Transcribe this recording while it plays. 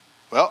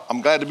Well,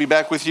 I'm glad to be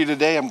back with you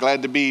today. I'm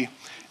glad to be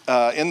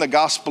in the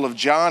Gospel of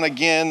John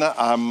again.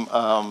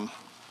 I'm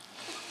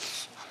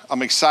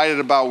excited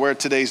about where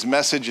today's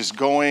message is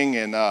going,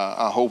 and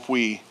I hope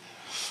we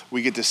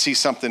get to see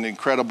something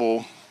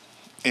incredible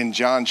in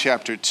John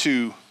chapter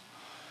 2,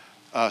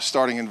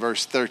 starting in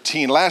verse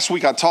 13. Last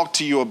week I talked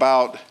to you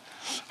about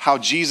how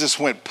Jesus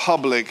went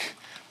public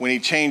when he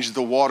changed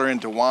the water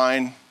into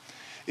wine.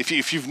 If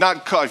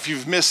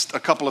you've missed a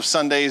couple of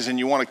Sundays and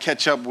you want to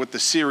catch up with the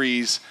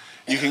series,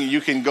 you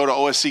can go to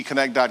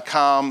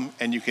oscconnect.com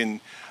and you can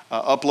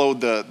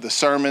upload the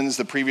sermons,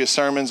 the previous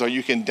sermons, or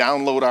you can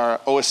download our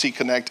OSC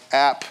Connect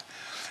app,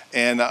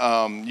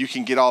 and you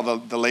can get all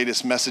the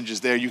latest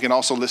messages there. You can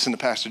also listen to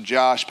Pastor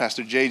Josh,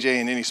 Pastor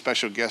JJ, and any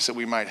special guests that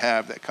we might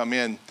have that come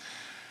in.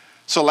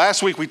 So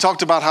last week we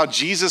talked about how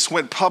Jesus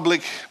went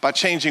public by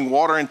changing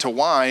water into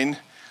wine,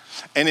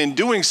 and in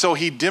doing so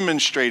he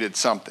demonstrated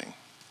something.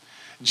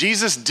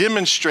 Jesus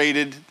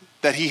demonstrated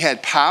that he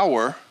had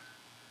power,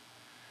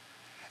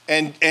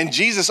 and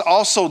Jesus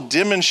also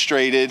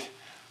demonstrated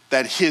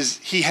that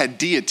he had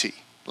deity,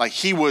 like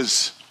he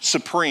was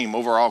supreme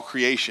over all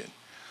creation.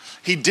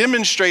 He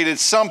demonstrated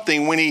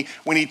something when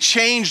he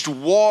changed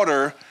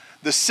water,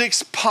 the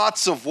 6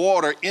 pots of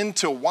water,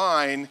 into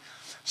wine.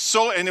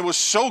 And it was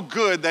so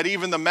good that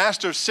even the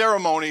master of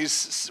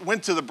ceremonies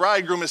went to the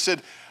bridegroom and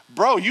said,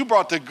 "Bro, you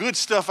brought the good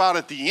stuff out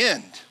at the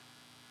end."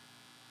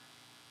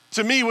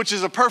 To me, which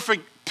is a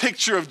perfect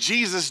picture of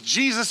Jesus,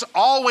 Jesus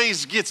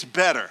always gets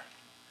better.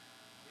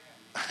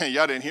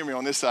 Y'all didn't hear me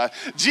on this side.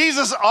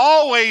 Jesus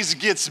always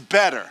gets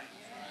better.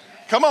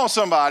 Come on,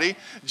 somebody.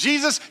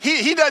 Jesus,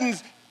 he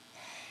doesn't.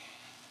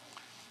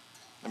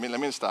 Let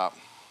me stop.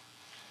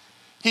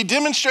 He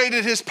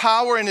demonstrated his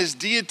power and his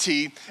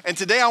deity, and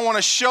today I want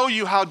to show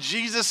you how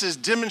Jesus is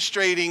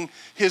demonstrating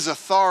his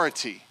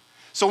authority.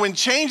 So when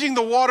changing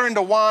the water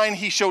into wine,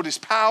 he showed his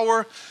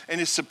power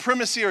and his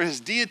supremacy or his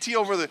deity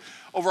over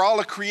all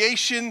of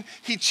creation.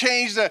 He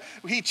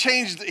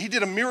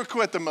did a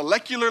miracle at the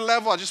molecular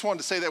level. I just wanted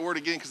to say that word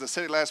again because I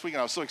said it last week and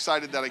I was so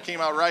excited that it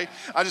came out right.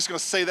 I'm just going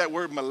to say that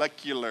word,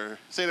 molecular.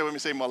 Say that with me,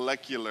 say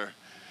molecular.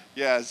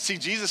 Yeah, see,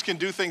 Jesus can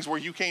do things where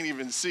you can't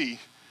even see.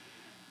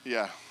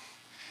 Yeah.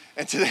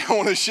 And today I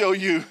want to show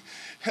you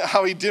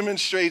how he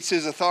demonstrates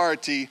his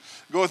authority.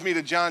 Go with me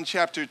to John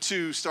chapter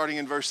 2, starting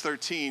in verse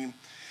 13.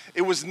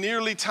 It was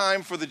nearly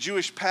time for the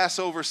Jewish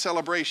Passover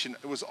celebration.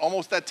 It was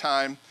almost that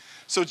time.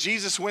 So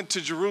Jesus went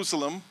to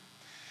Jerusalem.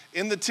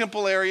 In the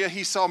temple area,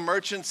 he saw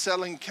merchants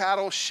selling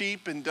cattle,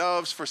 sheep, and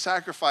doves for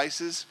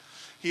sacrifices.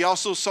 He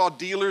also saw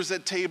dealers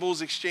at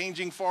tables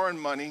exchanging foreign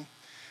money.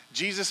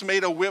 Jesus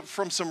made a whip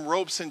from some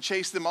ropes and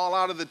chased them all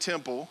out of the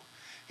temple.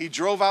 He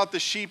drove out the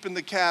sheep and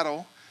the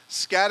cattle,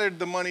 scattered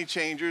the money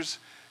changers'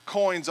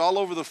 coins all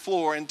over the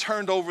floor, and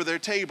turned over their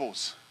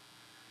tables.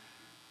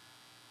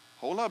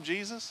 Hold up,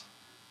 Jesus.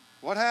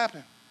 What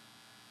happened?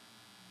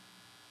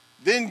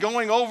 Then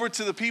going over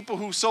to the people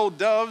who sold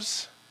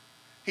doves,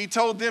 he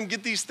told them,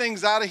 "Get these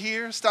things out of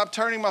here. Stop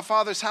turning my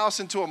Father's house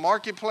into a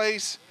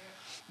marketplace."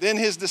 Then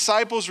his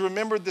disciples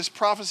remembered this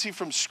prophecy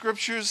from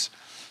scriptures.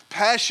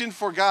 "Passion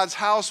for God's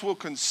house will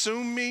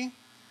consume me."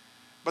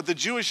 But the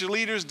Jewish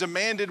leaders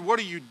demanded, "What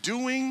are you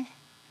doing?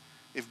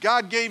 If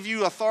God gave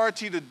you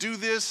authority to do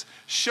this,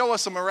 show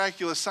us a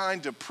miraculous sign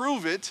to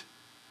prove it."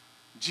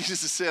 Jesus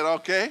said,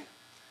 "Okay."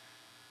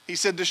 He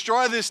said,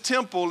 "Destroy this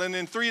temple, and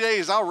in 3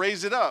 days I'll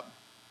raise it up."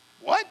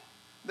 "What?"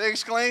 they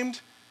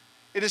exclaimed.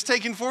 "It has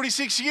taken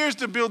 46 years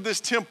to build this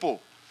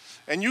temple,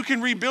 and you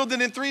can rebuild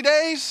it in 3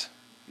 days?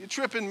 You're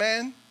tripping,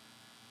 man."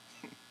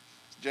 It's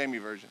Jamie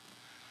version.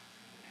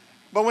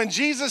 But when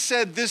Jesus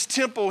said this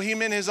temple, he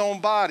meant his own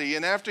body.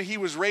 And after he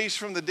was raised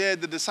from the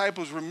dead, the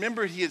disciples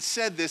remembered he had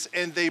said this,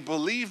 and they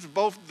believed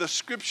both the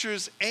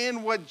scriptures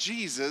and what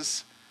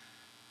Jesus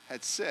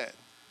had said.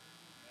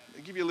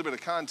 I'll give you a little bit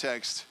of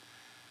context.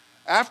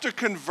 After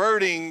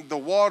converting the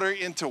water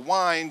into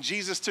wine,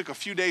 Jesus took a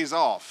few days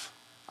off.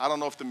 I don't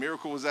know if the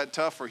miracle was that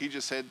tough or he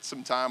just had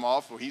some time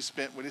off or he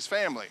spent with his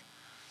family.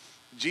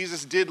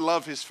 Jesus did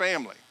love his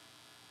family.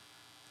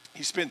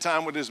 He spent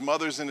time with his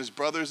mothers and his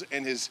brothers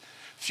and his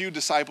few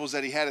disciples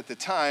that he had at the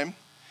time.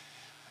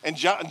 And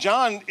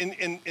John,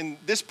 in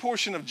this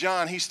portion of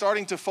John, he's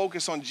starting to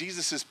focus on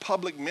Jesus'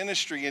 public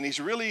ministry, and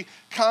he's really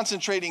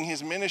concentrating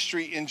his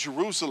ministry in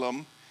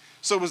Jerusalem.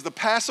 So it was the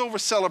Passover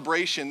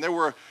celebration. There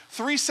were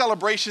 3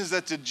 celebrations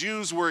that the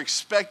Jews were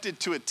expected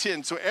to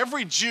attend. So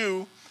every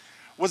Jew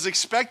was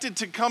expected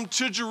to come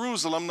to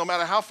Jerusalem, no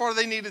matter how far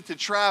they needed to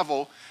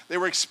travel. They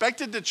were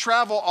expected to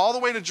travel all the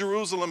way to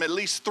Jerusalem at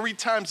least 3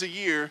 times a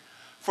year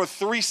for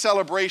 3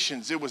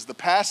 celebrations. It was the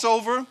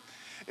Passover,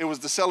 it was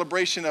the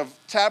celebration of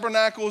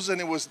Tabernacles, and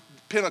it was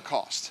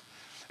Pentecost.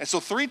 And so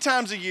 3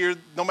 times a year,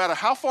 no matter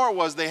how far it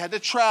was, they had to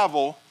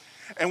travel.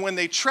 And when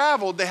they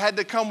traveled, they had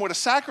to come with a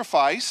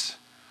sacrifice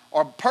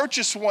or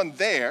purchase one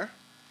there,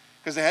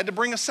 because they had to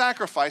bring a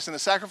sacrifice, and the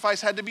sacrifice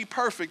had to be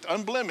perfect,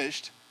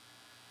 unblemished.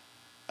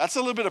 That's a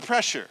little bit of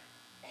pressure,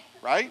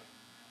 right?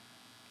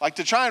 Like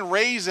to try and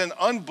raise an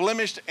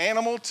unblemished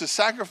animal to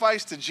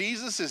sacrifice to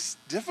Jesus is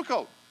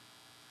difficult.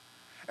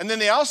 And then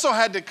they also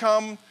had to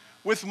come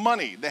with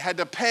money. They had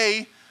to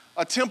pay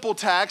a temple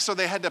tax, so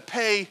they had to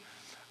pay,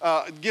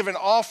 give an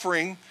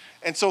offering.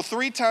 And so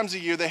 3 times a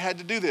year they had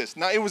to do this.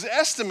 Now, it was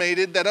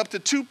estimated that up to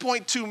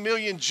 2.2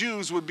 million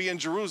Jews would be in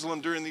Jerusalem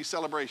during these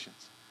celebrations.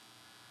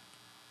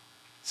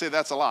 Say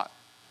that's a lot.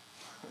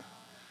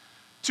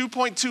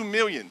 2.2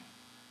 million.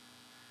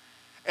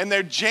 And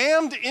they're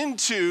jammed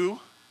into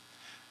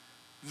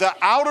the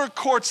outer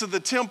courts of the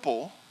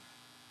temple,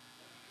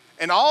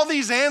 and all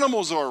these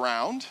animals are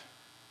around,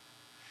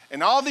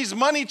 and all these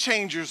money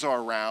changers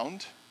are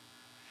around,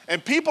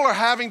 and people are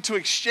having to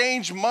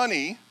exchange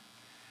money.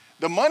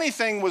 The money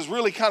thing was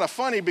really kind of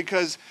funny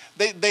because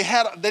they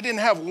didn't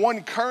have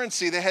one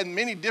currency. They had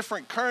many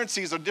different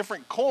currencies or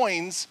different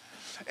coins,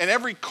 and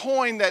every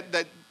coin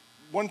that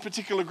one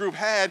particular group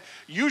had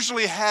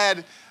usually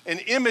had an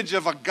image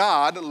of a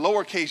god,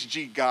 lowercase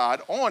g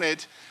god, on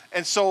it.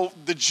 And so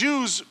the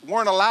Jews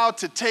weren't allowed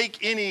to take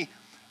any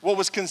what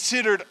was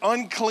considered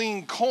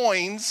unclean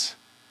coins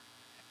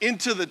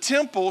into the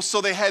temple,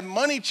 so they had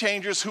money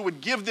changers who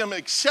would give them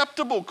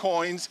acceptable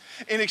coins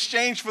in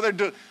exchange for their,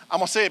 I'm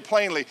going to say it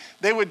plainly,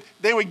 they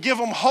would give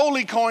them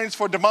holy coins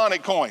for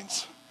demonic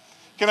coins.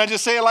 Can I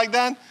just say it like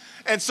that?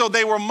 And so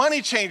they were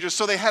money changers,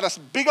 so they had a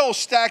big old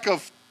stack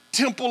of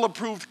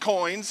temple-approved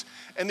coins,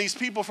 and these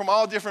people from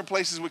all different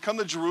places would come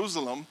to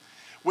Jerusalem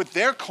with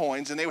their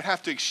coins, and they would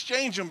have to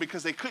exchange them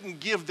because they couldn't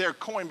give their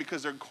coin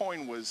because their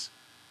coin was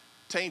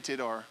tainted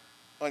or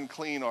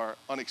unclean or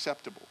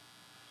unacceptable.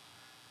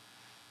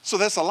 So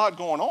that's a lot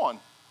going on.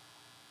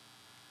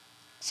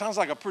 Sounds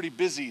like a pretty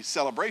busy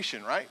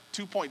celebration, right?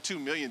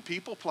 2.2 million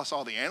people, plus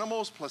all the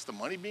animals, plus the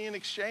money being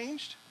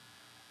exchanged.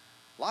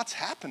 Lots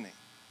happening.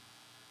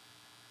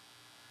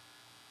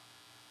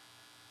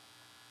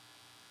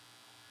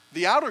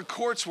 The outer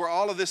courts where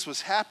all of this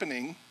was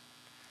happening,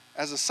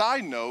 as a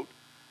side note,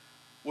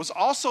 was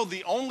also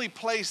the only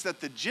place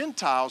that the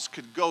Gentiles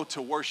could go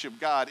to worship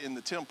God in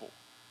the temple.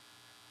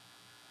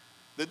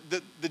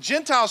 The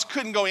Gentiles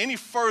couldn't go any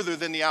further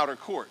than the outer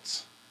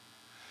courts.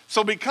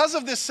 So because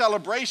of this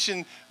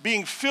celebration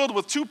being filled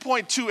with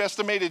 2.2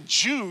 estimated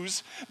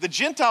Jews, the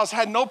Gentiles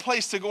had no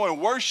place to go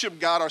and worship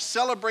God or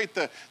celebrate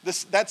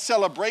that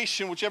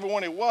celebration, whichever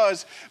one it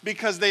was,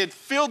 because they had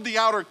filled the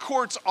outer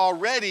courts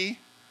already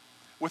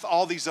with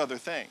all these other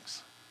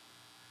things.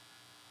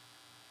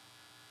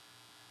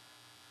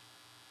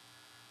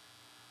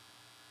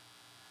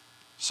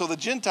 So the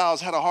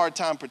Gentiles had a hard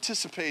time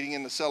participating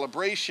in the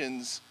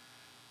celebrations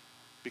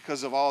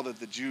because of all that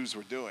the Jews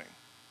were doing.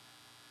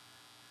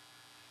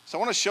 So I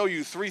want to show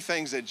you 3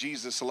 things that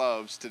Jesus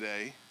loves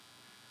today.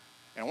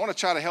 And I want to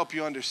try to help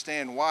you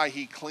understand why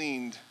he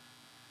cleaned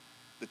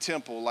the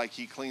temple like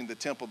he cleaned the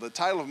temple. The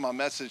title of my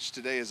message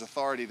today is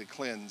Authority to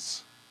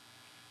Cleanse.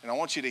 And I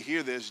want you to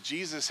hear this.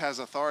 Jesus has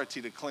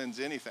authority to cleanse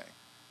anything.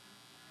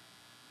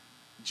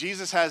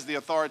 Jesus has the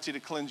authority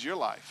to cleanse your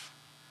life.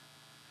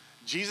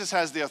 Jesus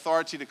has the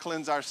authority to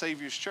cleanse our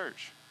Savior's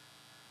church.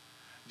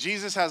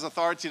 Jesus has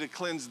authority to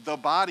cleanse the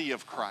body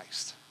of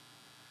Christ,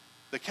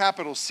 the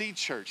capital C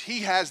church. He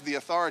has the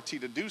authority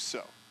to do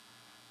so.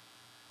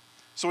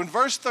 So in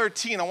verse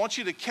 13, I want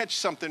you to catch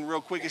something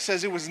real quick. It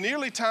says, it was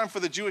nearly time for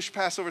the Jewish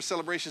Passover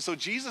celebration. So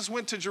Jesus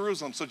went to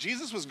Jerusalem. So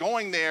Jesus was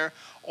going there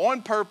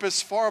on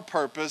purpose, for a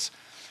purpose.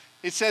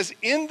 It says,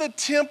 in the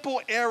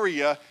temple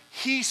area,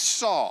 he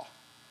saw.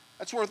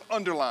 That's worth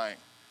underlining.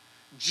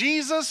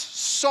 Jesus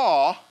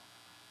saw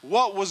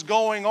what was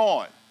going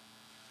on.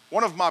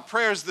 One of my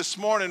prayers this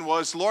morning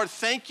was, Lord,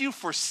 thank you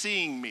for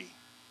seeing me.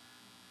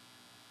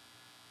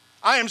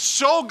 I am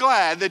so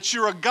glad that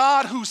you're a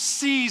God who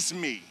sees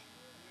me.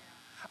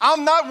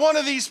 I'm not one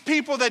of these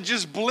people that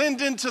just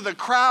blend into the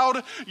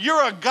crowd.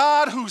 You're a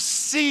God who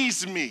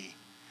sees me.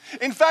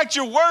 In fact,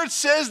 your word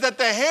says that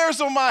the hairs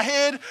on my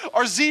head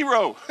are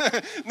 0.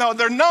 No,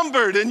 they're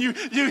numbered, and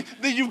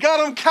you've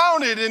got them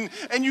counted,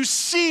 and you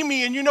see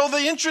me, and you know the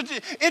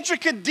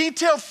intricate,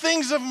 detailed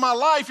things of my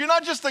life. You're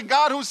not just the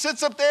God who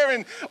sits up there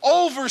and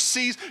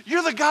oversees.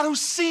 You're the God who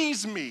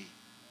sees me.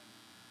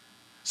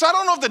 So I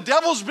don't know if the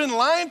devil's been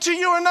lying to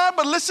you or not,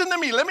 but listen to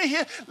me. Let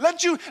me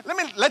let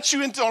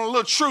you into on a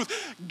little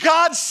truth.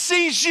 God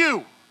sees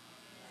you.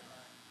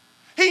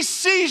 He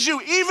sees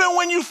you even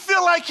when you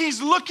feel like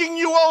he's looking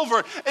you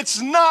over.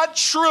 It's not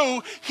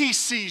true. He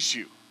sees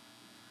you.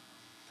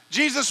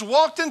 Jesus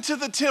walked into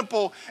the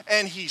temple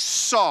and he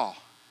saw,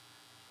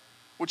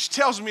 which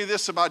tells me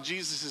this about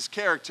Jesus'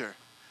 character,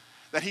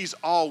 that he's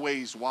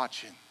always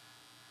watching.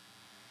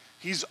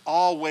 He's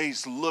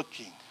always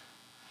looking.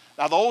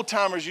 Now, the old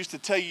timers used to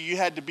tell you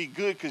had to be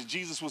good because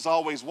Jesus was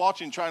always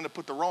watching, trying to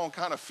put the wrong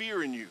kind of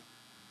fear in you.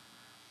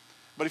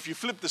 But if you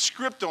flip the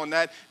script on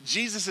that,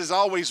 Jesus is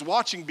always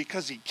watching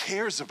because he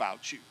cares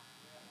about you.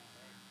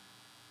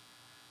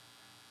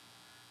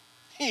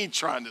 He ain't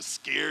trying to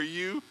scare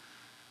you.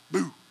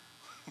 Boo.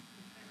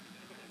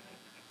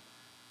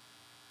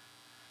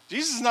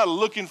 Jesus is not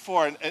looking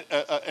for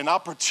an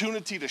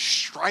opportunity to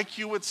strike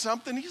you with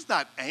something. He's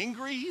not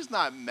angry. He's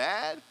not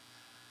mad.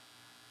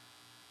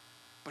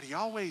 But he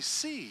always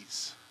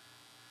sees.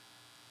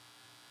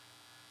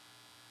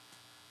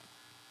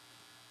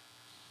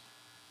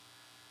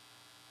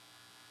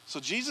 So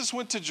Jesus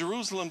went to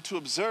Jerusalem to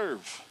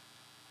observe.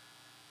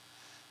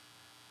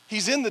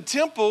 He's in the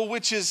temple,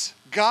 which is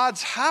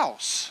God's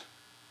house.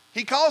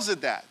 He calls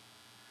it that.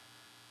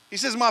 He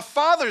says, my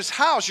Father's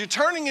house, you're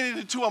turning it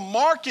into a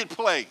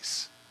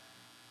marketplace.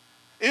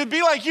 It would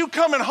be like you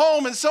coming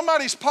home and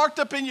somebody's parked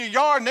up in your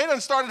yard and they done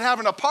started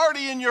having a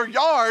party in your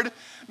yard.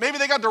 Maybe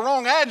they got the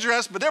wrong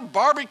address, but they're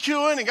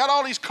barbecuing and got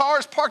all these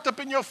cars parked up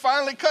in your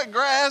finely cut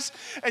grass.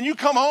 And you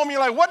come home and you're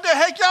like, what the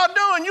heck y'all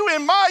doing? You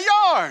in my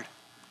yard.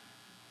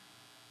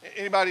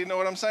 Anybody know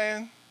what I'm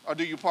saying? Or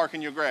do you park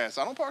in your grass?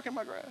 I don't park in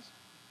my grass.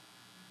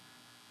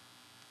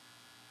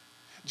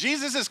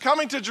 Jesus is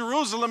coming to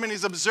Jerusalem and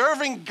he's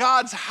observing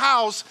God's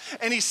house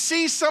and he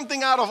sees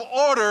something out of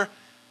order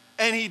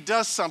and he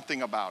does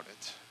something about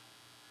it.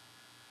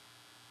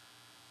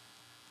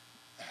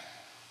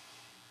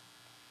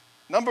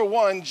 Number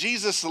one,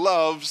 Jesus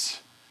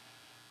loves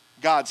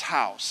God's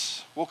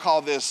house. We'll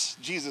call this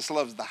Jesus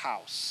loves the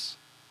house.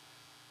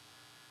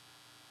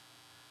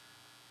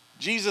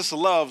 Jesus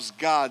loves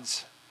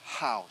God's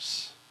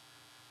house.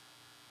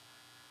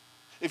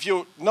 If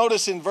you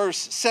notice in verse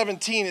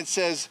 17, it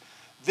says,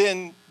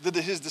 then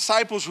his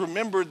disciples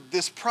remembered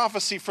this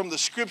prophecy from the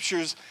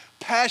scriptures,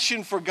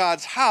 passion for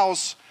God's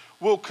house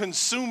will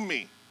consume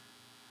me.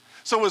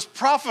 So it was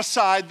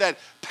prophesied that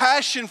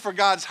passion for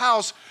God's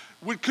house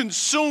would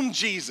consume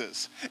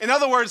Jesus. In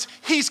other words,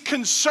 he's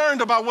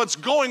concerned about what's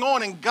going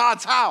on in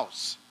God's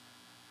house.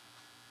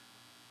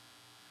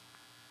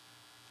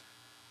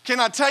 Can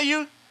I tell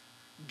you,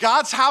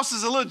 God's house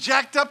is a little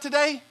jacked up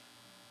today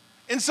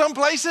in some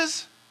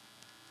places.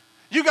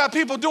 You got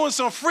people doing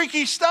some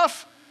freaky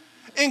stuff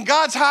in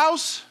God's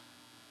house.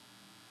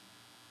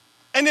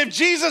 And if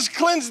Jesus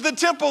cleansed the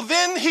temple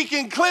then, he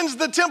can cleanse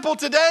the temple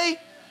today.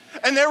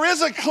 And there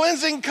is a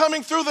cleansing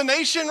coming through the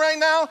nation right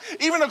now,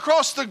 even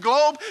across the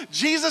globe.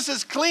 Jesus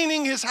is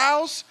cleaning his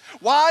house.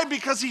 Why?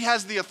 Because he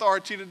has the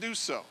authority to do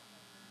so.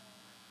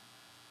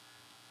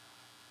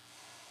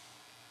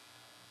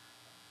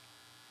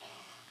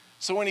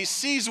 So when he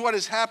sees what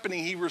is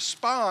happening, he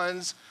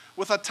responds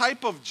with a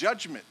type of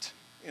judgment,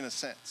 in a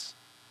sense.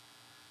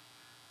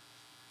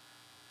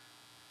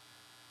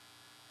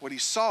 What he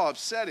saw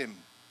upset him,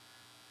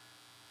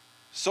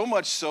 so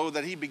much so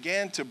that he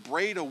began to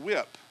braid a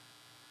whip.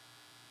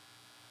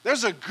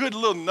 There's a good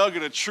little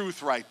nugget of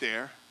truth right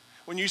there.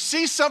 When you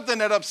see something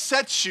that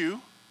upsets you,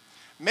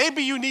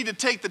 maybe you need to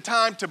take the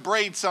time to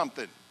braid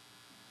something.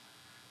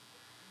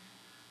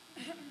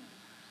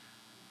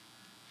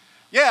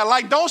 Yeah,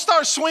 like don't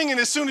start swinging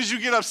as soon as you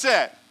get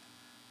upset.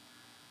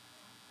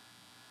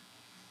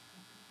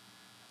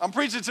 I'm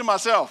preaching to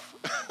myself.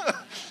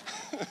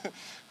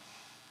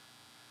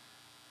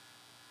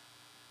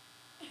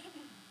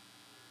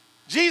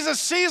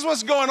 Jesus sees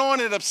what's going on,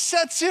 it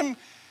upsets him,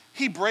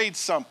 he braids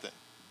something.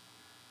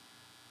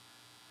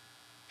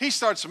 He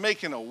starts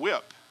making a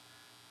whip.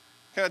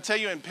 Can I tell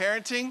you, in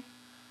parenting,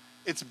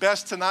 it's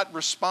best to not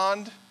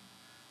respond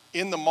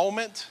in the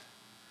moment.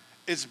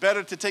 It's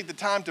better to take the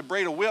time to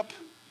braid a whip.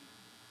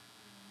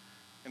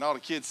 And all the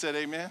kids said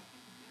amen.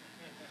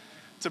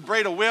 To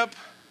braid a whip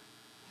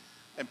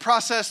and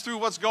process through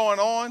what's going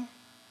on.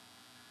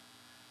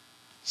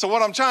 So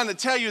what I'm trying to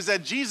tell you is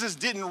that Jesus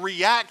didn't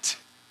react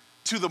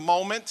to the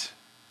moment.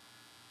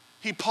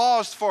 He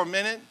paused for a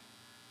minute.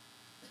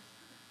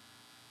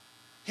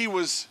 He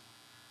was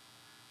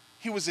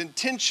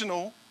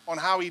intentional on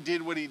how he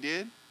did what he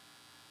did.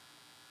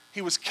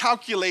 He was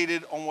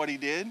calculated on what he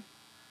did.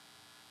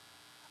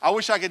 I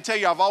wish I could tell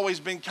you I've always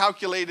been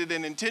calculated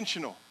and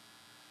intentional.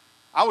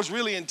 I was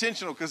really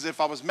intentional because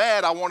if I was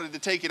mad, I wanted to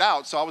take it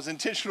out. So I was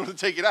intentional to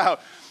take it out.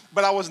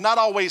 But I was not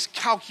always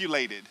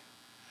calculated.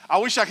 I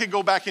wish I could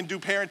go back and do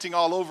parenting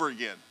all over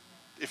again,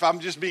 if I'm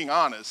just being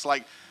honest.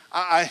 Like,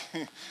 I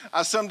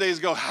some days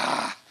go,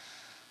 I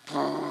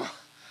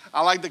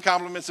like the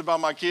compliments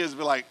about my kids,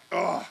 but like,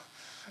 oh,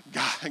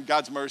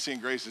 God's mercy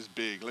and grace is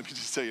big. Let me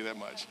just tell you that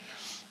much.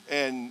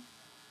 And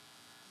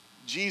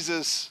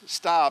Jesus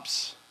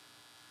stops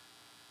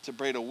to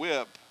braid a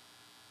whip.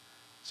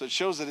 So it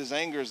shows that his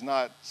anger is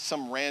not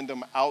some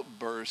random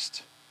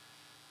outburst,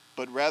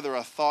 but rather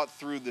a thought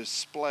through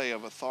display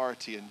of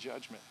authority and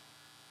judgment.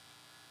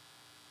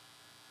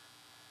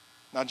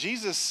 Now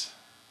Jesus,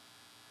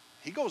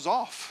 he goes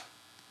off,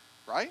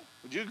 right?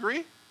 Would you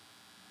agree?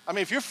 I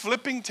mean, if you're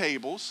flipping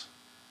tables,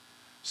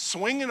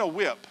 swinging a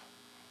whip,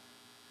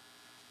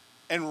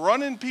 and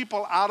running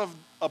people out of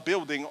a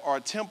building or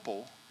a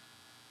temple,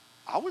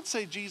 I would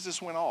say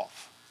Jesus went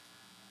off.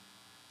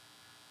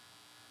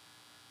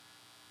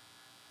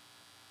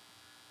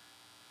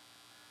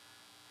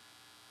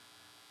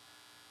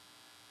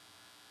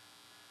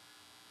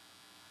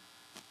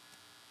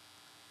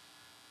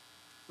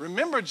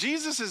 Remember,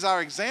 Jesus is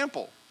our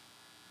example.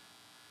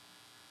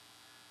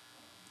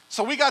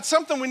 So we got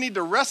something we need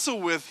to wrestle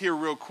with here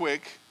real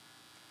quick,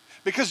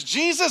 because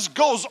Jesus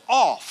goes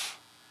off.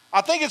 I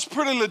think it's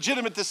pretty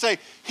legitimate to say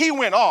he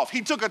went off.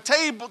 He took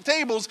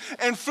tables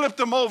and flipped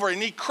them over,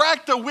 and he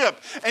cracked a whip,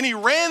 and he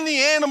ran the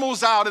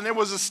animals out, and there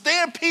was a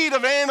stampede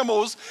of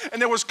animals,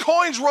 and there was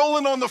coins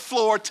rolling on the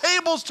floor,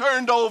 tables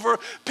turned over,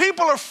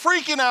 people are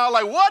freaking out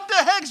like, what the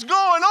heck's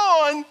going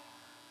on?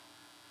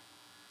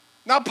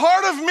 Now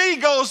part of me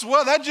goes,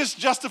 well, that just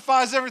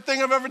justifies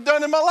everything I've ever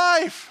done in my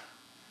life.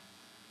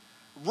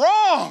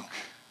 Wrong.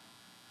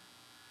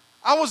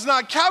 I was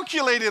not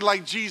calculated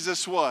like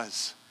Jesus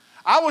was.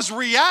 I was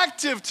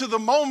reactive to the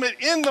moment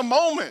in the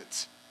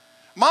moment.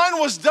 Mine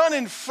was done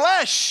in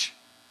flesh.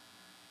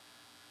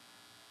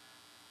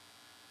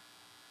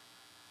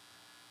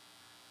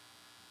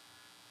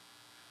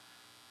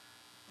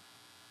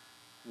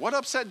 What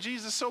upset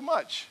Jesus so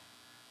much?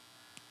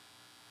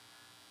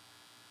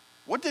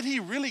 What did he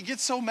really get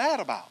so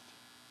mad about?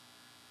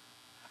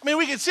 I mean,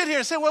 we could sit here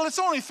and say, well, it's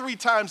only 3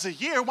 times a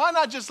year. Why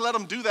not just let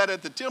them do that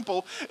at the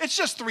temple? It's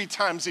just 3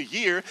 times a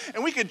year.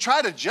 And we could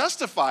try to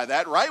justify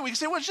that, right? We could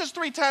say, well, it's just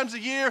 3 times a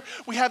year.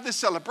 We have this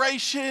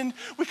celebration.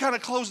 We kind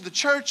of close the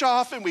church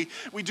off, and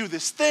we do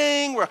this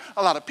thing where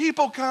a lot of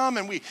people come,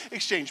 and we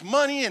exchange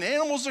money, and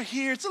animals are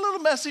here. It's a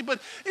little messy,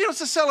 but,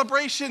 it's a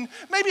celebration.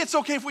 Maybe it's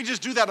okay if we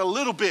just do that a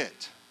little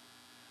bit.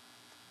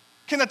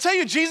 Can I tell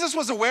you, Jesus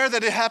was aware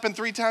that it happened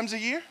 3 times a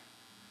year?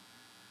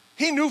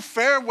 He knew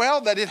fair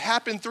well that it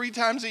happened 3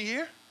 times a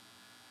year.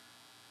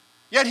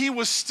 Yet he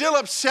was still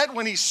upset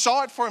when he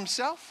saw it for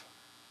himself.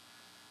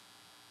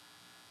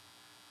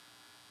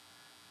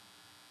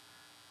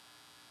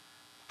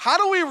 How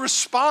do we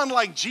respond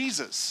like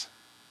Jesus?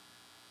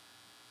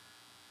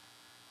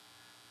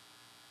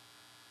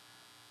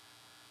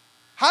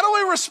 How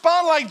do we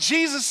respond like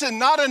Jesus and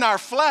not in our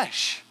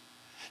flesh?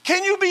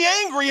 Can you be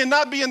angry and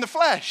not be in the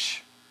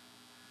flesh?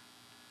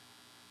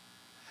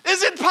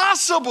 Is it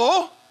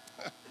possible?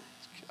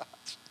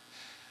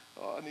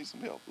 Oh, I need some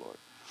help, Lord.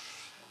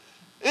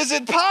 Is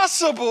it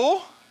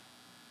possible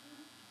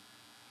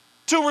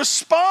to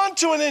respond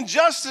to an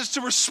injustice,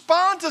 to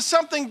respond to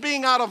something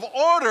being out of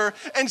order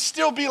and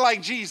still be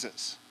like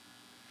Jesus?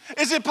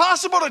 Is it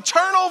possible to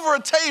turn over a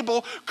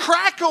table,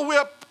 crack a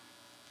whip?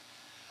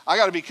 I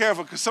got to be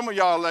careful because some of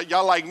y'all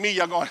like me,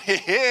 y'all going,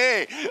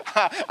 hey,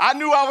 I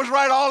knew I was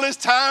right all this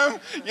time.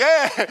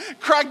 Yeah,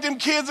 crack them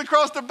kids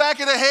across the back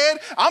of the head.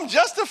 I'm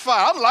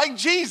justified. I'm like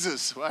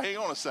Jesus. Well, hang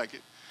on a second.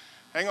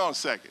 Hang on a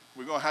second.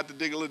 We're going to have to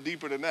dig a little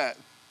deeper than that.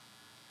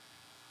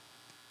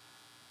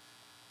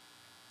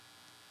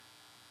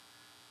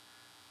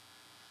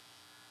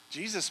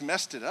 Jesus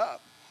messed it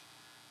up.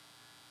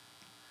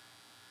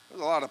 There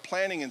was a lot of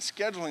planning and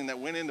scheduling that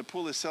went in to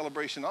pull this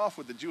celebration off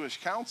with the Jewish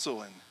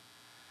council, and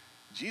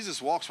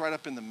Jesus walks right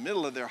up in the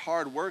middle of their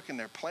hard work and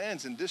their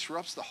plans and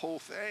disrupts the whole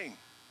thing.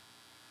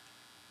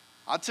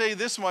 I'll tell you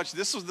this much,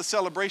 this was the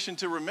celebration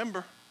to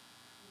remember.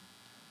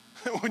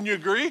 Wouldn't you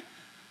agree?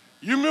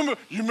 You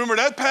remember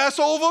that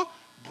Passover?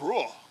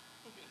 Bro.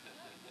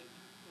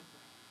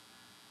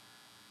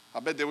 I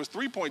bet there was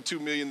 3.2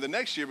 million the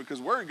next year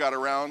because word got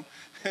around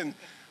and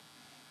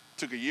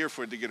took a year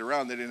for it to get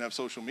around. They didn't have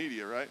social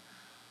media, right?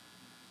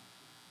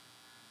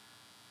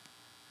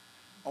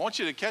 I want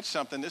you to catch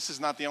something. This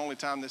is not the only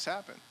time this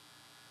happened.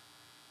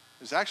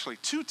 There's actually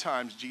 2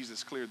 times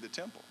Jesus cleared the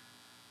temple.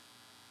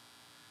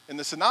 In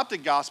the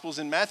Synoptic Gospels,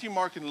 in Matthew,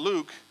 Mark, and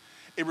Luke,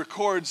 it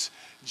records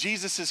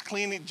Jesus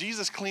cleaning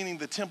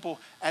the temple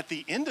at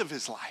the end of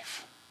his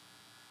life.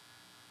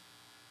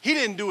 He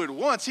didn't do it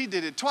once, he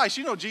did it twice.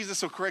 You know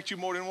Jesus will correct you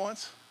more than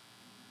once?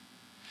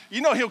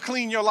 You know he'll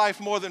clean your life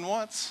more than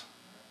once?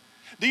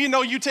 Do you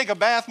know you take a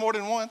bath more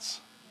than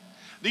once?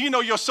 Do you know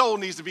your soul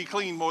needs to be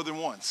cleaned more than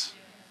once?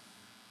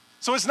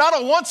 So it's not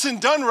a once and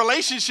done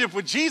relationship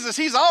with Jesus.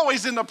 He's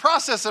always in the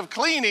process of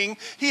cleaning.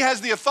 He has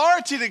the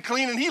authority to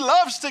clean, and he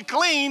loves to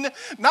clean,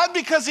 not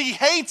because he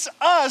hates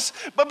us,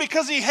 but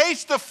because he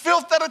hates the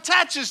filth that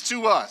attaches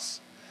to us,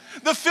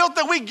 the filth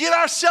that we get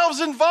ourselves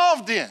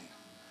involved in.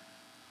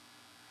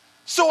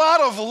 So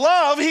out of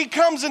love, he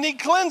comes and he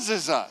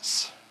cleanses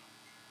us.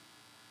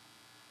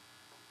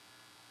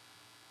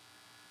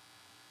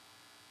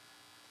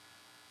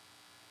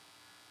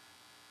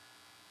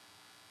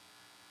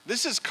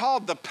 This is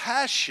called the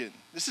passion.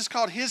 This is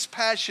called his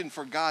passion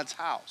for God's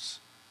house.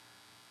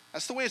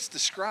 That's the way it's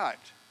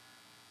described.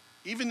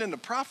 Even in the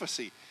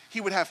prophecy,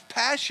 he would have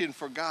passion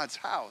for God's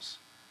house.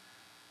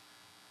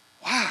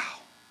 Wow.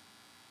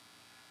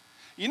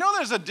 You know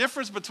there's a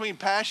difference between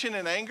passion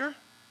and anger?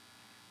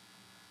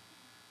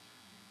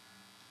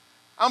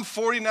 I'm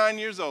 49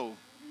 years old.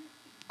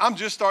 I'm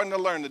just starting to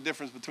learn the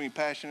difference between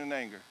passion and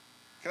anger.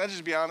 Can I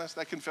just be honest?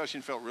 That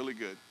confession felt really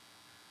good.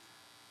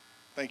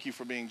 Thank you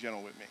for being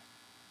gentle with me.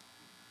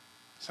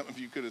 Some of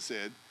you could have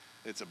said,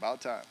 it's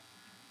about time.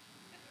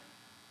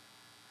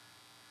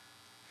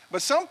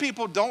 But some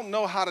people don't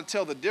know how to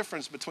tell the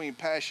difference between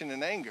passion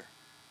and anger.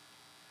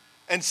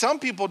 And some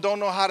people don't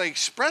know how to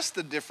express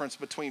the difference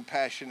between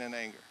passion and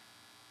anger.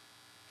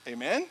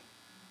 Amen?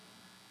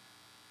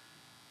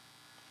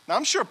 Now,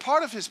 I'm sure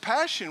part of his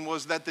passion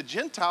was that the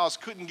Gentiles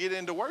couldn't get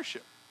into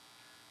worship.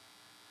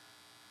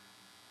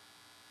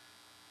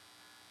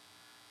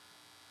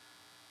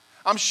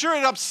 I'm sure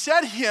it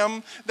upset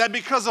him that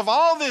because of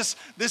all this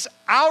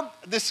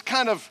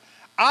kind of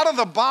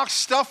out-of-the-box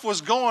stuff was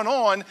going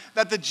on,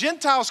 that the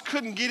Gentiles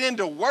couldn't get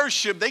into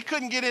worship. They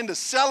couldn't get in to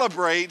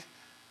celebrate.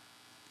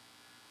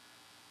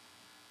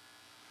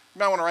 You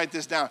might want to write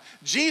this down.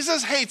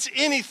 Jesus hates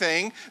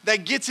anything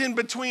that gets in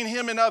between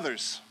him and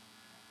others.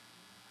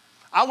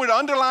 I would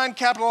underline,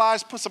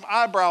 capitalize, put some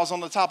eyebrows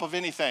on the top of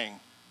anything,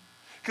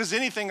 because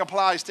anything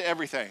applies to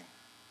everything.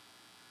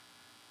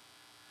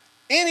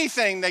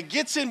 Anything that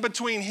gets in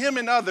between him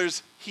and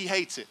others, he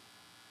hates it.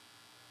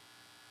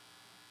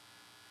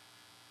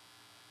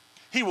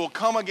 He will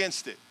come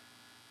against it.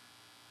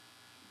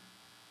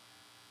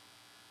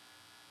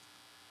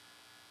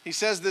 He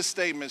says this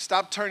statement,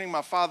 "Stop turning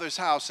my Father's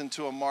house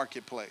into a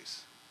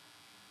marketplace."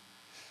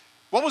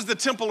 What was the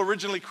temple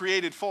originally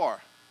created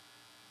for?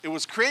 It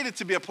was created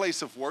to be a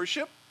place of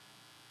worship,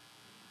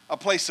 a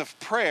place of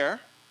prayer,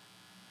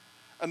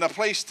 and a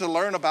place to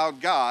learn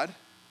about God,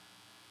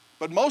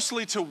 but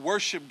mostly to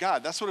worship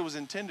God. That's what it was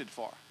intended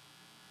for.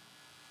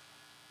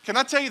 Can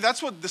I tell you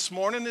that's what this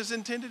morning is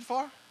intended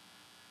for?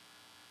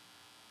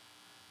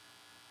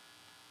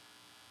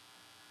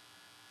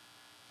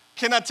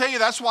 Can I tell you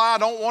that's why I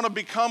don't want to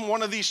become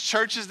one of these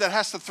churches that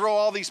has to throw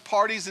all these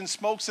parties and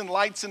smokes and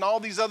lights and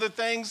all these other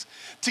things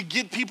to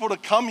get people to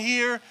come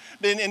here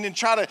and then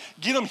try to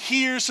get them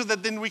here so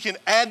that then we can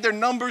add their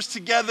numbers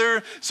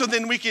together so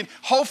then we can,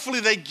 hopefully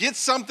they get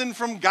something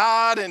from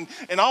God and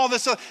all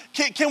this stuff.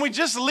 Can we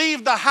just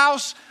leave the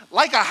house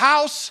like a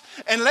house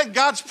and let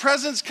God's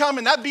presence come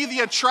and that be the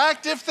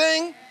attractive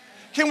thing?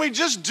 Can we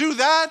just do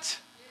that?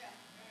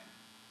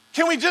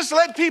 Can we just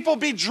let people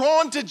be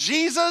drawn to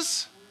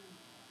Jesus?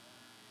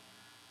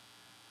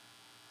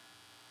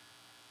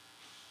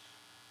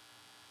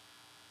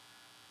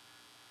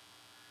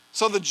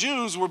 So the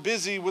Jews were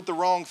busy with the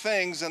wrong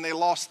things and they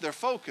lost their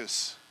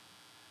focus.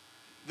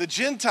 The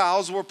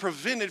Gentiles were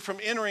prevented from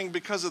entering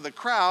because of the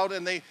crowd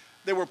and they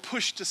were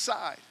pushed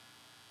aside.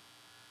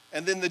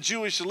 And then the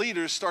Jewish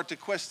leaders start to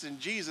question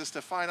Jesus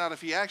to find out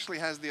if he actually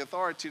has the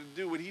authority to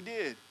do what he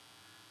did.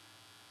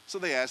 So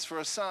they asked for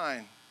a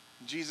sign.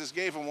 Jesus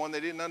gave them one they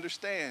didn't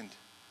understand.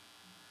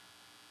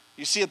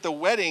 You see, at the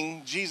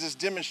wedding, Jesus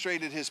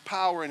demonstrated his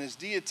power and his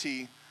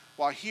deity,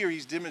 while here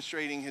he's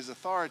demonstrating his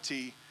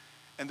authority.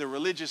 And the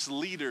religious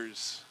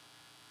leaders,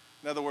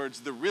 in other words,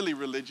 the really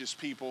religious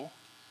people,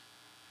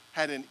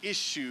 had an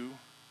issue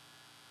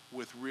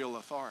with real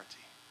authority.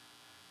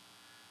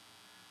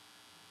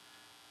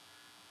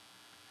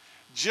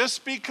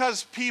 Just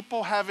because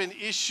people have an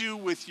issue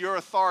with your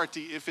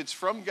authority, if it's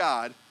from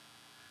God,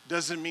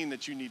 doesn't mean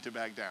that you need to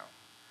back down.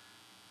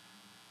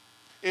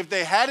 If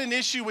they had an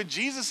issue with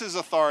Jesus'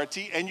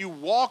 authority and you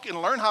walk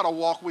and learn how to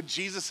walk with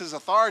Jesus'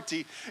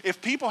 authority, if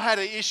people had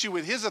an issue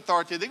with his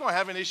authority, they're going to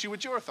have an issue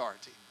with your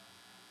authority.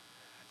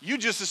 You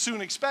just as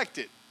soon expect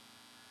it.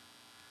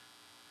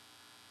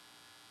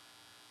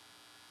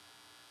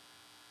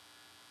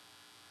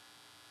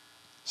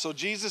 So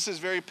Jesus is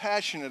very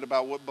passionate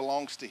about what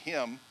belongs to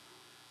him.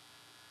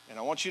 And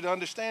I want you to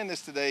understand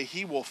this today.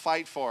 He will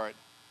fight for it.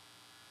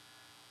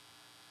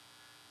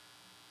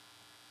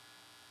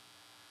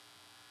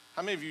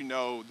 How many of you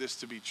know this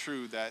to be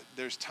true, that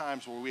there's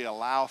times where we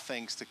allow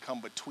things to come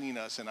between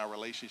us in our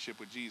relationship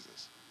with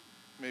Jesus?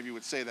 Maybe you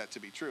would say that to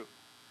be true.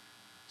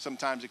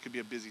 Sometimes it could be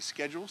a busy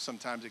schedule.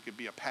 Sometimes it could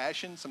be a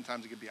passion.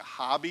 Sometimes it could be a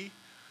hobby.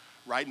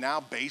 Right now,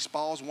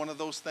 baseball is one of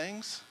those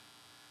things.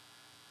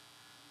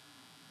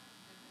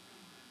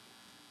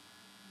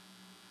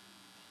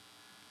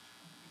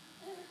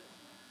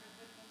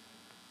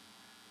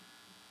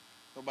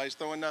 Nobody's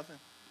throwing nothing?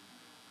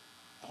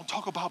 Don't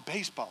talk about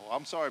baseball.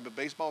 I'm sorry, but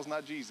baseball's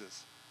not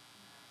Jesus.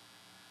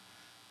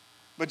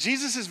 But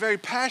Jesus is very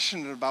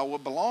passionate about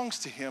what belongs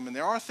to him, and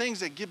there are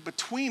things that get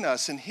between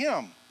us and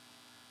him.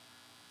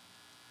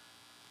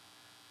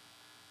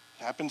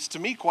 It happens to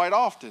me quite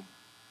often.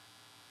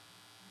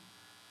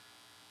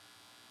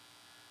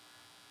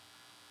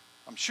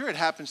 I'm sure it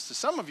happens to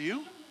some of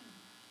you.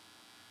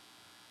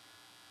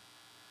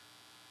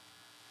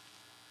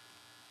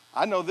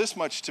 I know this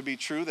much to be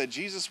true, that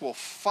Jesus will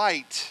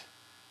fight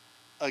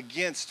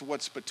against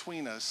what's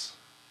between us.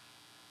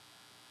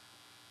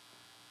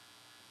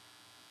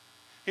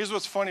 Here's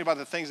what's funny about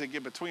the things that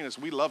get between us.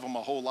 We love them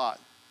a whole lot.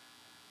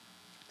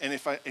 And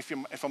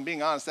if I'm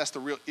being honest, that's the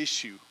real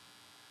issue,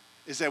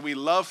 is that we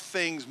love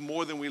things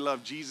more than we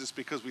love Jesus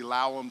because we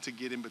allow them to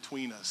get in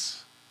between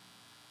us.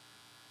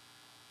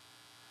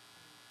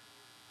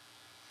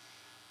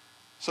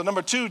 So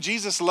number two,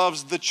 Jesus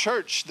loves the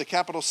church, the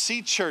capital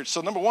C church. So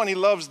number one, he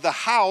loves the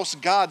house,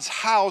 God's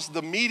house,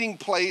 the meeting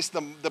place,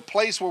 the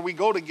place where we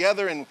go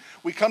together and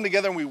we come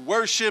together and we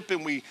worship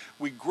and we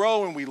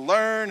grow and we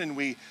learn and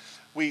we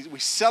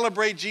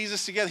celebrate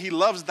Jesus together. He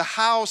loves the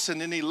house, and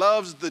then he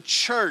loves the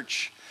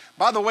church.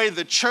 By the way,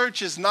 the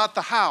church is not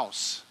the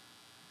house.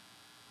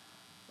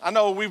 I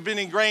know we've been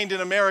ingrained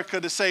in America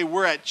to say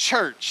we're at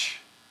church.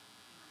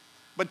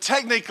 But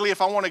technically,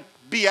 if I want to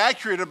be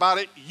accurate about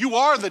it, you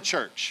are the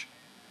church.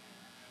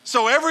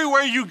 So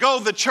everywhere you go,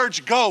 the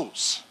church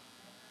goes.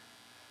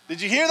 Did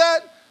you hear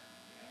that?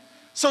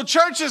 So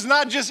church is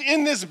not just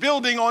in this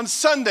building on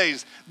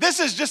Sundays. This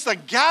is just a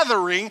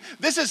gathering.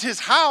 This is his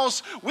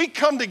house. We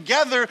come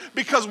together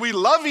because we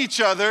love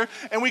each other,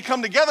 and we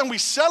come together and we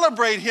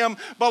celebrate him.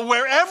 But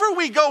wherever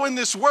we go in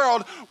this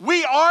world,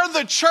 we are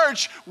the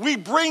church. We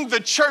bring the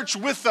church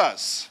with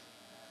us.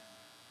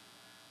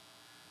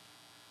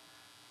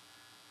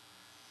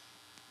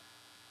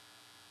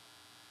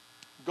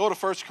 Go to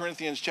 1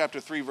 Corinthians chapter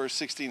 3, verse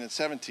 16 and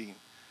 17.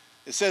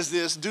 It says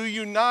this, don't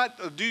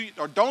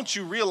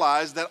you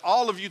realize that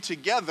all of you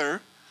together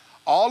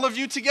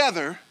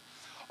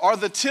are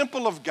the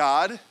temple of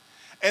God,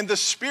 and the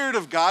Spirit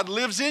of God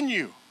lives in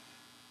you.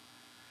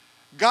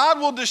 God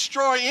will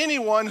destroy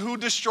anyone who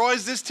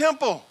destroys this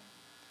temple.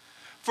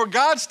 For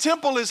God's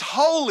temple is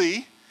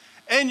holy,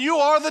 and you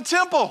are the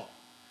temple.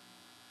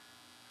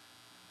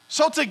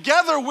 So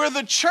together we're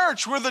the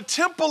church, we're the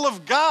temple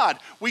of God.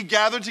 We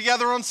gather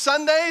together on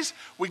Sundays,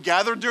 we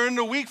gather during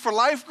the week for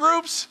life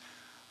groups.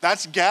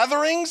 That's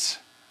gatherings,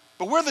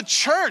 but we're the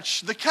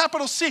church, the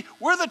capital C.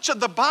 We're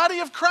the body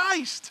of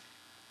Christ.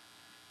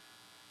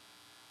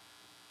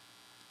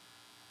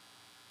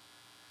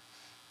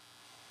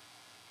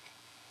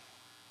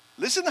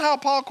 Listen to how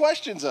Paul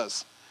questions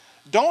us.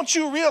 Don't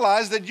you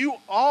realize that you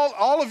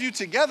all of you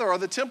together are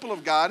the temple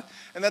of God,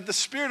 and that the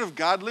Spirit of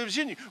God lives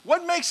in you?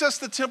 What makes us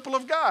the temple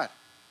of God?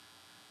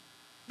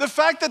 The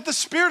fact that the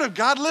Spirit of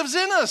God lives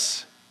in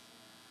us.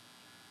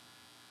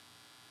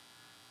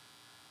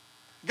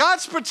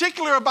 God's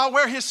particular about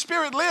where his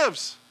Spirit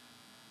lives.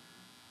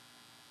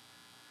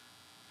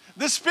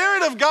 The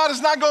Spirit of God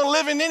is not going to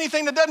live in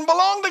anything that doesn't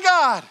belong to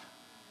God.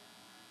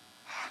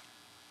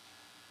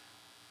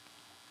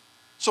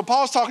 So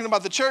Paul's talking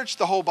about the church,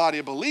 the whole body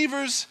of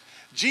believers.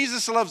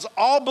 Jesus loves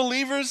all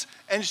believers,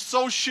 and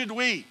so should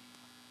we.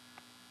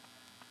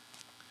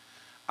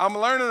 I'm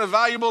learning a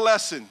valuable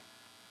lesson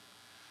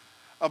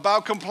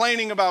about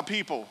complaining about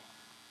people,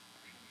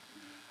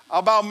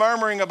 about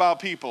murmuring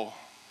about people,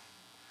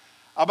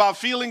 about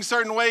feeling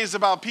certain ways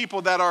about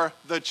people that are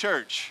the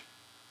church.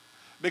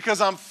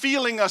 Because I'm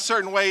feeling a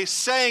certain way,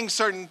 saying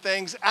certain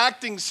things,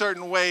 acting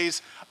certain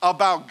ways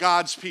about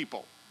God's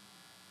people.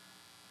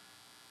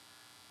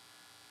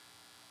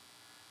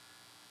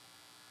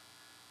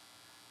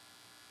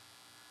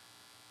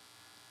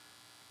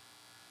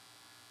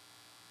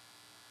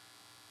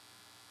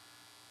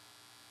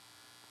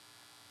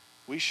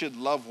 We should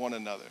love one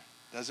another.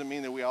 Doesn't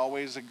mean that we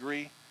always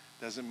agree.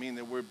 Doesn't mean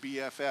that we're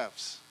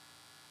BFFs.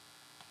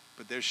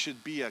 But there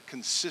should be a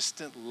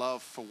consistent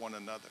love for one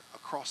another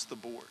across the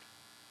board.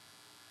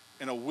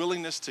 And a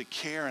willingness to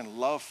care and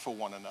love for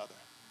one another.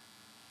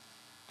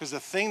 Because the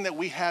thing that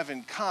we have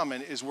in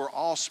common is we're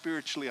all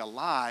spiritually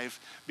alive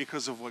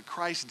because of what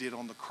Christ did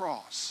on the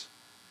cross.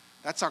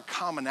 That's our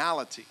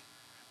commonality.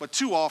 But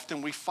too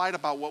often we fight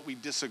about what we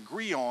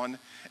disagree on,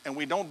 and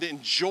we don't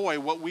enjoy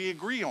what we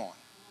agree on.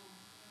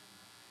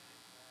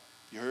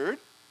 You heard?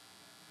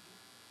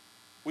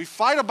 We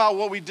fight about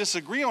what we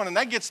disagree on, and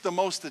that gets the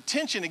most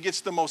attention. It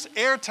gets the most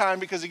airtime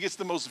because it gets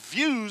the most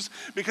views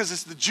because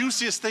it's the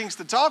juiciest things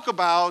to talk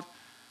about.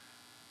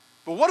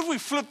 But what if we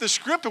flip the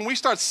script and we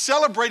start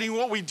celebrating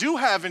what we do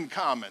have in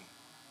common?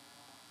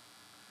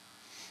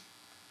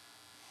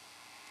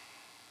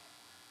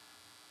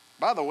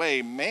 By the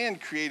way, man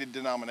created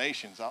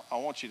denominations. I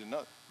want you to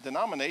know,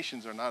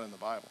 denominations are not in the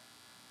Bible.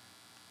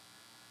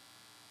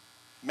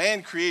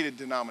 Man created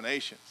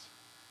denominations.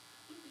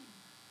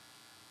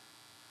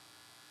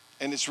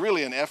 And it's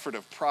really an effort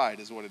of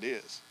pride is what it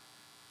is.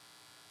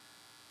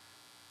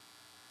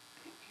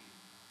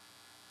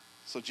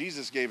 So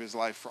Jesus gave his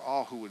life for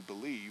all who would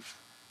believe.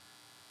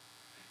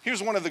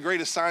 Here's one of the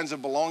greatest signs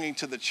of belonging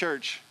to the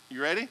church. You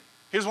ready?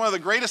 Here's one of the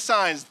greatest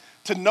signs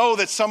to know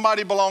that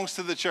somebody belongs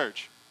to the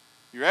church.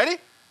 You ready?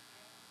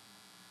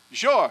 You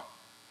sure?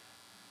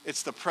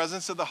 It's the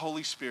presence of the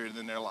Holy Spirit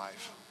in their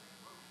life.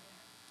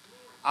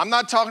 I'm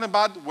not talking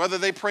about whether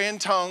they pray in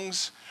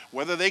tongues,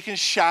 whether they can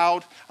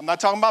shout. I'm not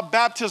talking about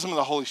baptism of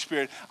the Holy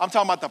Spirit. I'm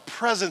talking about the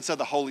presence of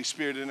the Holy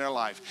Spirit in their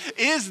life.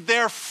 Is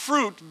there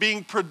fruit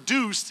being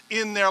produced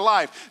in their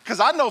life? Because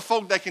I know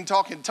folk that can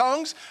talk in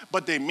tongues,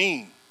 but they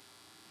mean.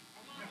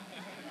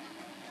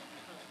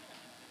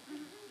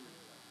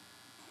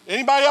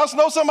 Anybody else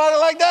know somebody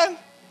like that?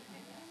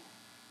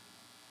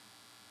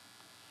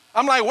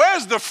 I'm like,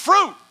 where's the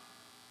fruit?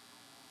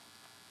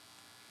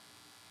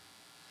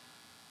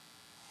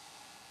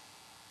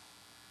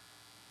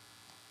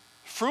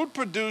 Fruit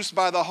produced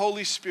by the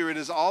Holy Spirit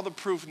is all the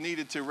proof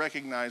needed to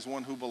recognize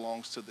one who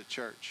belongs to the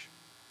church.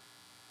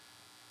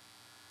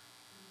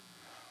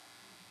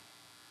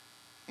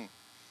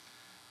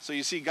 So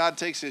you see, God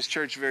takes his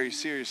church very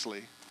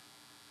seriously,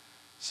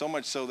 so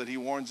much so that he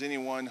warns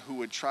anyone who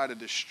would try to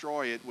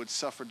destroy it would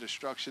suffer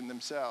destruction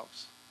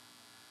themselves.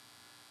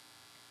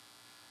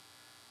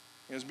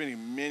 There's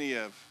been many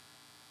of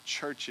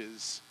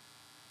churches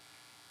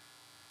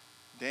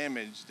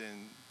damaged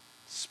and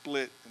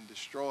split and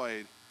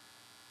destroyed.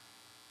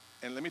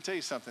 And let me tell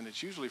you something,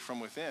 it's usually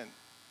from within.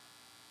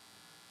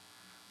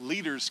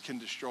 Leaders can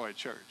destroy a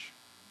church.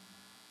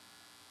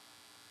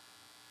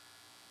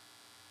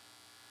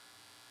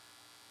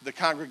 The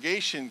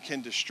congregation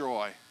can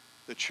destroy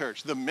the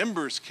church. The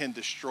members can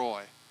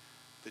destroy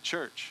the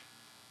church.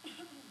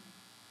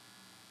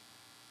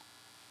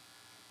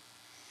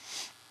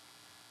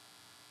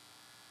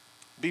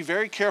 Be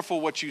very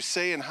careful what you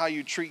say and how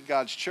you treat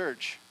God's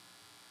church.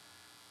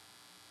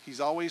 He's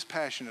always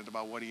passionate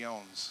about what he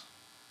owns.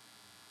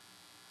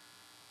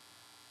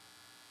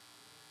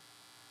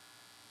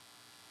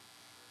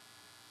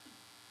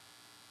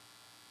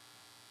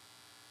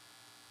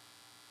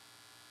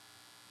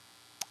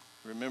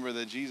 Remember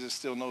that Jesus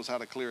still knows how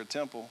to clear a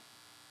temple,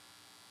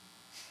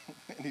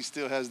 and he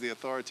still has the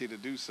authority to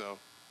do so.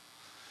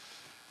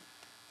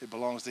 It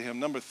belongs to him.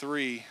 Number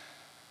 3,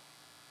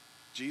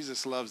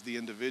 Jesus loves the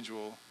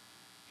individual.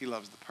 He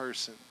loves the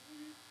person.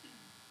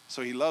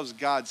 So he loves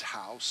God's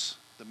house,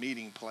 the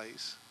meeting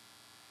place.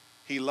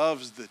 He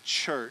loves the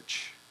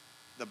church,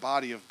 the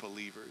body of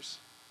believers.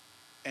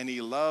 And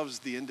he loves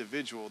the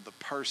individual, the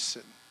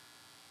person.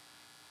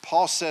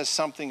 Paul says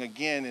something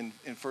again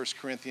in 1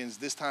 Corinthians,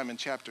 this time in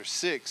chapter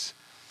 6.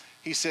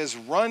 He says,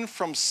 run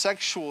from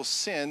sexual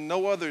sin.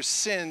 No other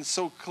sin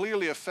so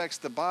clearly affects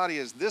the body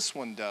as this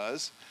one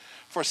does.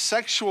 For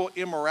sexual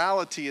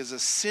immorality is a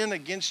sin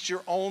against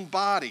your own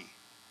body.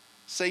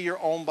 Say your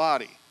own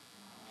body.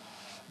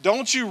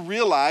 Don't you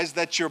realize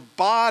that your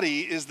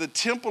body is the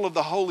temple of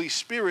the Holy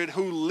Spirit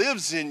who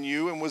lives in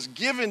you and was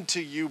given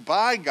to you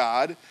by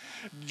God?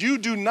 You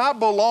do not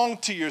belong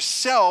to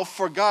yourself,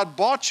 for God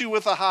bought you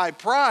with a high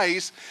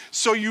price,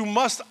 so you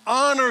must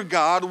honor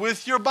God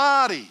with your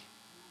body.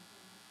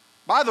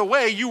 By the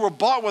way, you were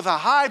bought with a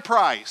high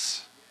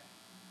price.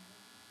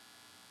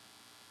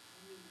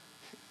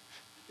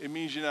 It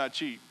means you're not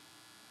cheap.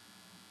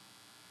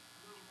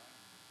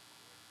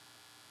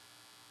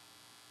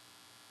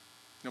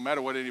 No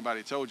matter what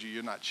anybody told you,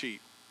 you're not cheap.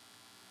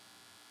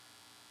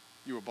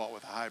 You were bought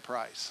with a high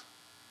price.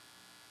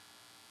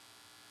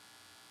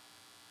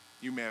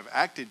 You may have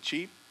acted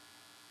cheap.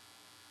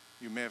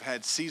 You may have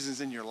had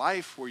seasons in your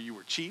life where you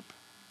were cheap.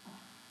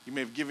 You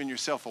may have given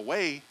yourself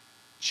away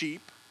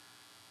cheap,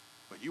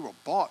 but you were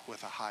bought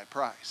with a high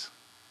price.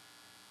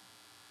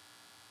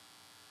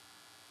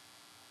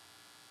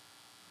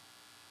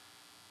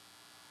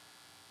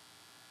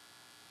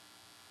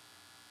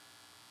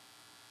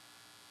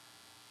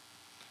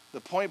 The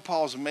point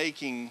Paul's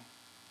making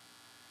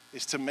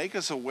is to make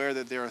us aware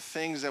that there are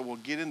things that will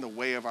get in the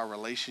way of our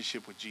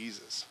relationship with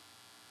Jesus.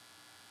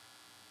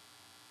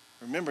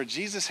 Remember,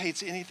 Jesus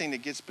hates anything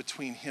that gets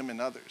between him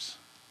and others.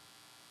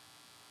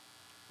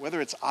 Whether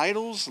it's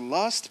idols,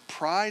 lust,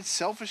 pride,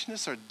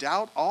 selfishness, or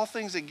doubt, all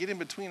things that get in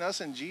between us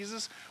and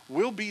Jesus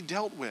will be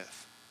dealt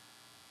with.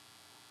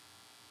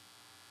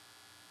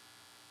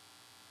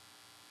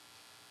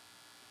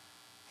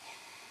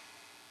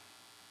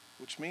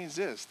 Which means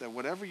this, that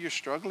whatever you're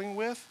struggling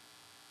with,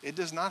 it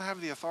does not have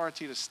the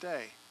authority to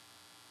stay.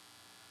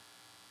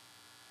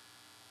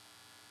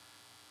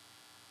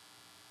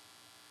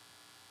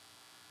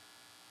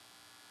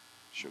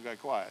 Sure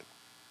got quiet.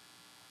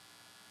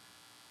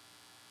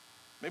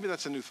 Maybe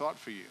that's a new thought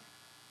for you.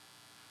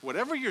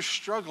 Whatever you're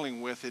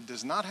struggling with, it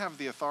does not have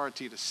the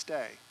authority to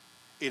stay.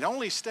 It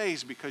only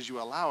stays because you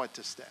allow it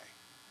to stay.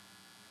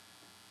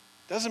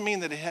 Doesn't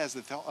mean that it has the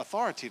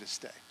authority to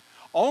stay.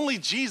 Only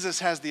Jesus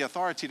has the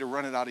authority to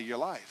run it out of your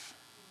life.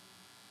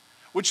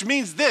 Which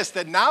means this,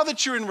 that now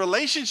that you're in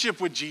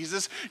relationship with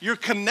Jesus, you're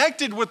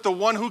connected with the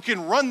one who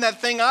can run that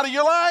thing out of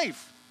your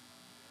life.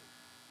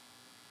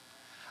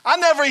 I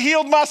never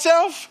healed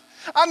myself.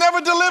 I never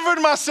delivered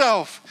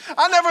myself.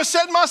 I never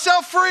set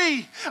myself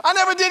free. I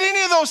never did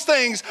any of those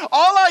things.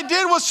 All I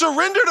did was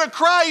surrender to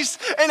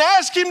Christ and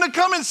ask him to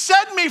come and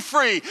set me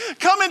free.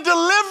 Come and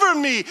deliver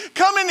me.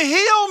 Come and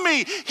heal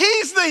me.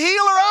 He's the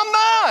healer, I'm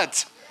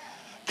not.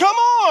 Come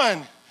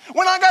on.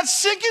 When I got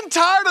sick and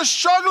tired of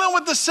struggling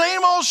with the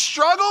same old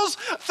struggles,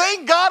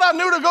 thank God I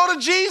knew to go to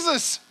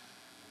Jesus.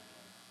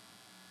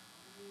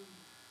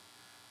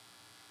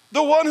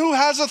 The one who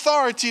has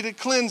authority to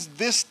cleanse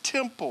this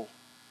temple.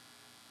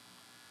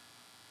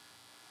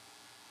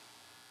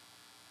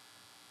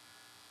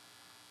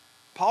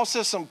 Paul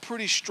says some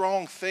pretty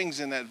strong things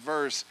in that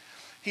verse.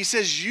 He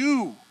says,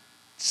 you,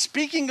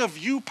 speaking of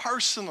you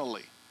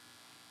personally.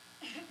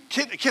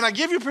 Can I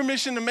give you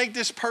permission to make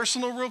this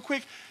personal real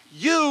quick?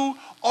 You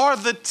are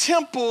the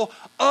temple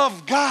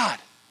of God.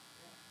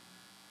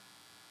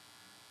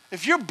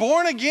 If you're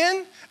born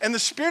again and the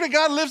Spirit of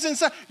God lives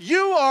inside, you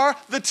are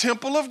the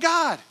temple of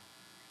God.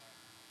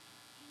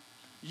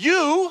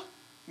 You,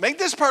 make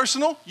this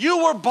personal,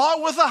 you were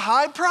bought with a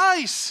high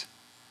price.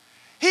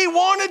 He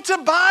wanted to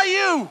buy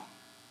you.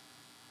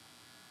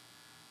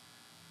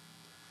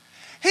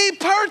 He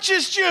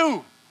purchased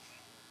you.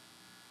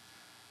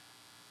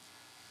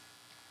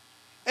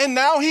 And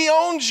now he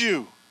owns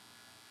you.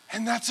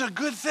 And that's a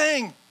good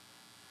thing.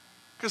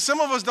 Because some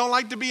of us don't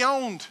like to be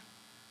owned.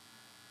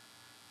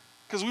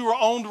 Because we were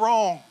owned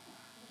wrong.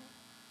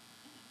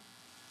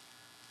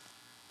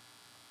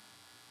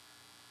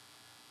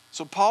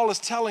 So Paul is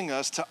telling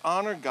us to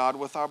honor God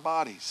with our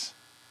bodies.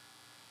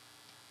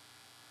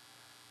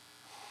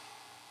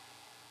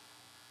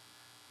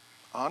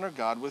 Honor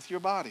God with your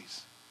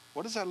bodies.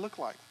 What does that look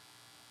like?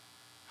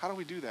 How do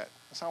we do that?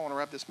 That's how I want to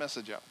wrap this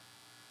message up.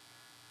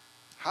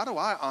 How do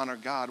I honor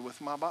God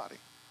with my body?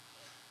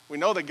 We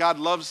know that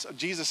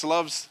Jesus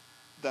loves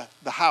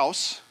the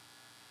house.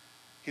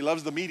 He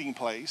loves the meeting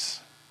place.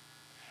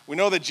 We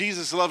know that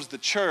Jesus loves the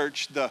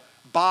church, the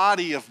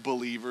body of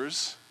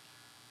believers.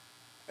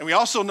 And we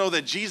also know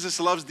that Jesus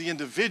loves the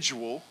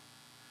individual.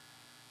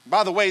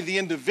 By the way, the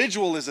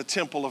individual is a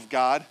temple of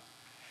God,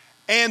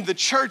 and the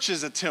church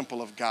is a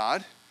temple of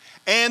God,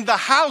 and the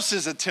house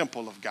is a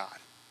temple of God.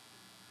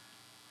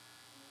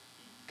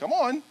 Come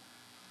on.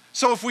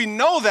 So if we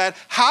know that,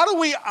 how do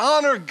we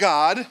honor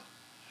God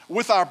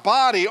with our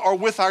body or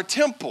with our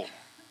temple?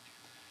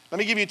 Let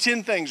me give you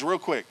 10 things real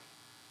quick.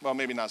 Well,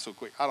 maybe not so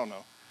quick. I don't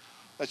know.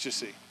 Let's just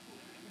see.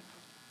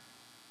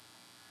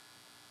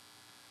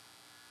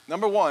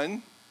 Number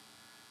one,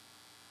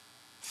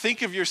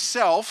 think of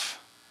yourself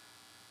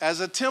as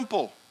a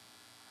temple,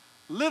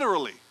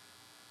 literally.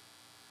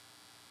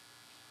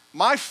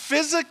 My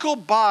physical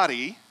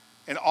body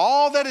and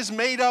all that is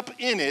made up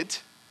in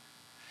it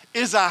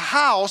is a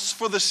house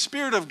for the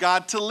Spirit of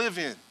God to live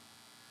in.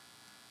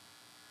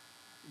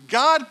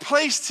 God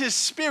placed His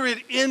Spirit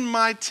in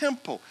my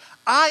temple.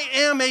 I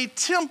am a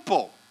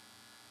temple.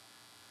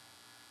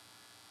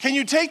 Can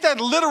you take that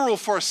literal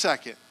for a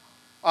second?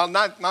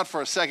 Not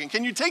for a second.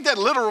 Can you take that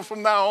literal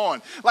from now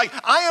on? Like,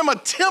 I am a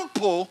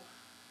temple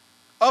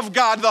of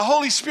God. The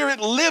Holy Spirit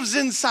lives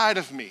inside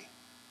of me.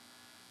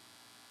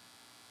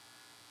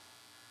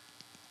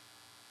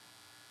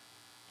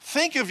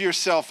 Think of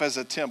yourself as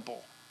a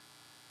temple.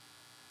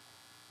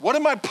 What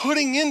am I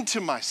putting into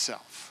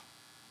myself?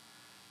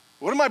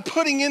 What am I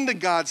putting into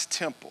God's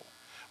temple?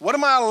 What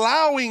am I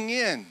allowing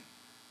in?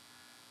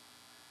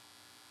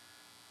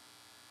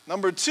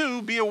 Number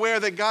two, be aware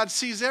that God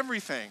sees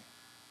everything.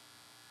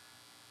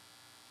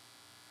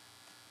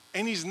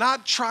 And He's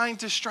not trying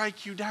to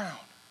strike you down.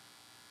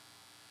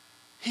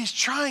 He's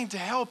trying to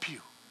help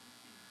you.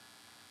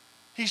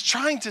 He's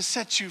trying to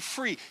set you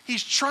free.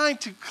 He's trying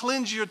to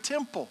cleanse your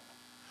temple.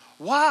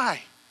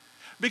 Why?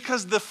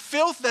 Because the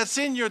filth that's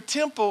in your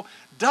temple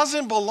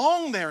doesn't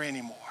belong there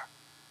anymore.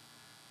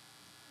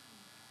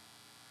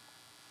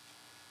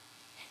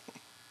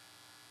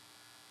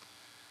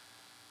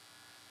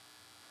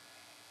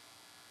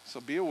 So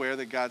be aware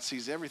that God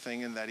sees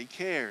everything and that He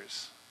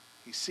cares.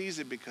 He sees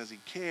it because He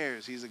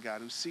cares. He's a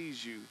God who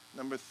sees you.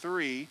 Number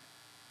three,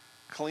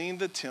 clean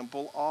the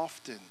temple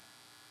often.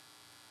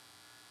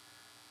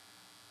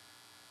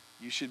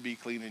 You should be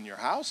cleaning your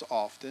house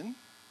often.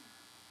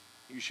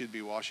 You should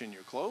be washing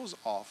your clothes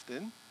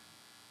often.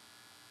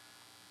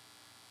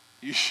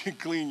 You should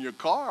clean your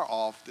car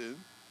often,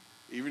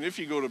 even if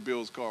you go to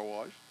Bill's car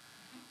wash.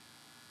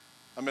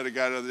 I met a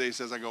guy the other day who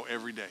says, I go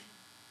every day.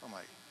 I'm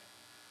like,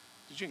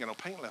 you ain't got no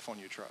paint left on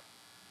your truck.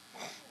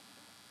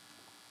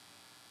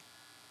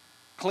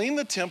 Clean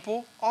the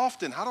temple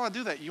often. How do I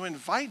do that? You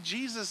invite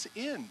Jesus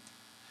in.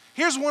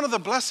 Here's one of the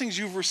blessings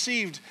you've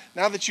received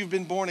now that you've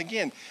been born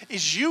again,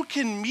 is you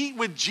can meet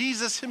with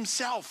Jesus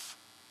Himself.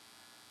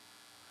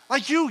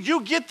 Like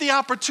you get the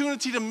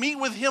opportunity to meet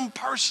with Him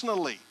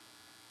personally.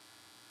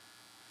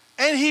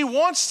 And He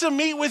wants to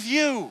meet with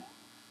you.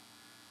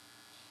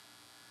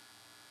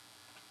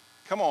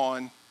 Come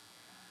on.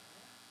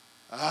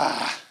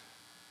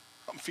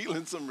 I'm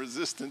feeling some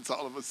resistance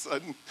all of a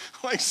sudden.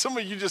 Like some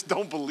of you just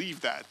don't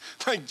believe that.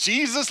 Like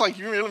Jesus, like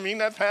you really mean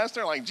that,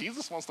 Pastor? Like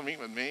Jesus wants to meet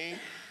with me?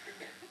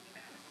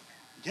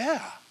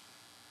 Yeah.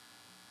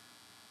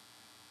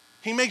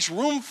 He makes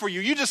room for you.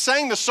 You just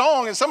sang the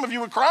song, and some of you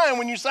were crying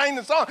when you sang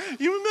the song.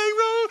 You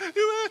make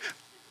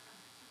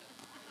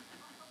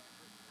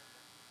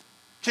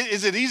room.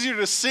 Is it easier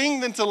to sing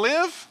than to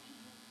live?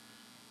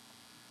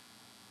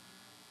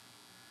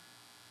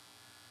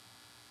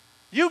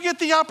 You get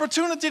the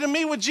opportunity to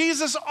meet with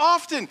Jesus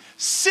often.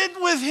 Sit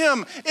with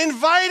Him.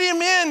 Invite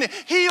Him in.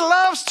 He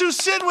loves to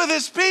sit with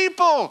His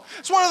people.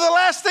 It's one of the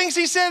last things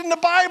He said in the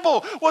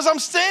Bible was, I'm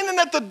standing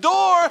at the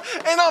door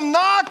and I'm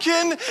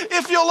knocking.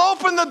 If you'll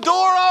open the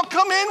door, I'll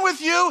come in with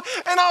you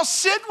and I'll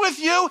sit with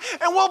you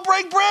and we'll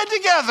break bread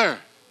together.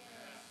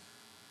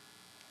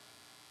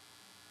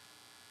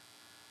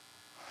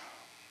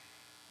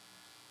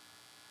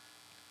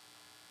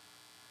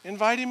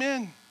 Invite Him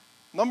in.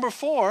 Number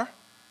 4.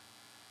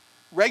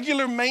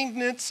 Regular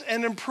maintenance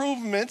and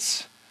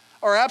improvements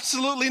are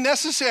absolutely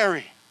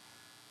necessary.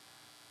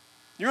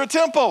 You're a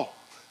temple.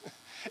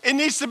 It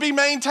needs to be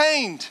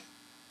maintained.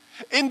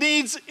 It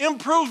needs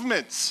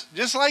improvements.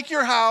 Just like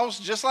your house,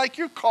 just like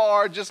your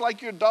car, just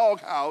like your dog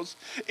house,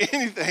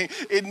 anything,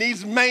 it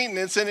needs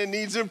maintenance and it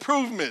needs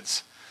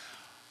improvements.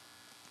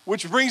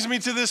 Which brings me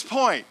to this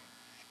point.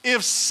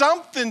 If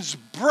something's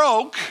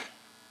broke,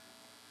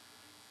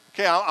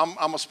 okay, I'm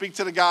going to speak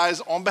to the guys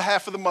on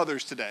behalf of the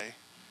mothers today.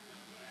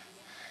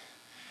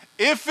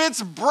 If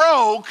it's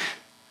broke,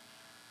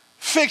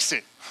 fix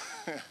it.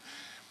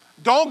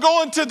 Don't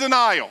go into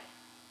denial.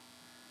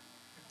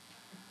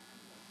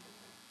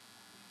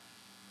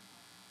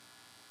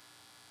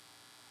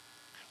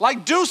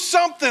 Like, do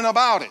something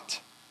about it.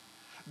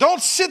 Don't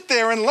sit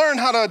there and learn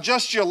how to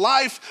adjust your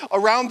life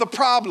around the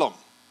problem.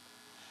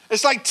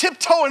 It's like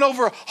tiptoeing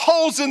over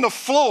holes in the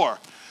floor.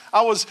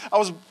 I was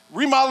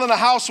remodeling a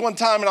house one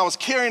time, and I was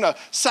carrying a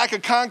sack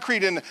of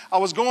concrete, and I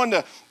was going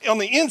to, on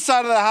the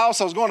inside of the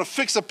house, I was going to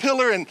fix a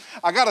pillar, and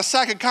I got a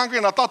sack of concrete,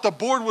 and I thought the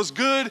board was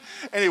good,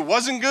 and it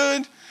wasn't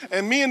good.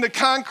 And me and the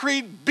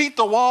concrete beat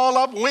the wall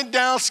up, went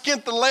down,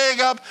 skint the leg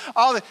up,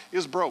 it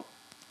was broke.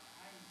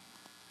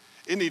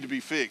 It needed to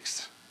be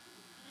fixed,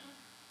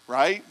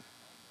 right?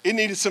 It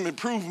needed some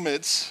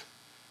improvements.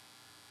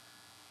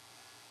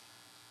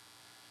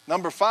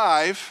 Number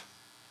 5,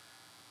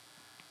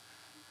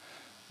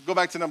 go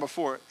back to number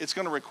 4. It's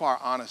going to require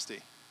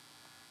honesty.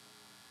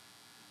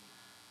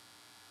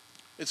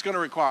 It's going to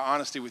require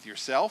honesty with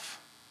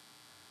yourself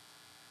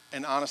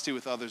and honesty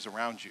with others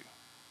around you.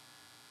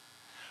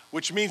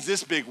 Which means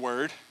this big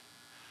word,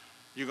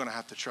 you're going to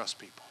have to trust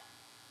people.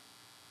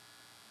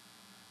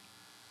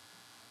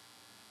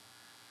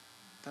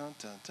 Dun,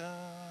 dun,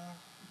 dun.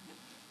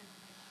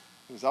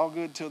 It was all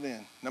good till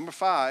then. Number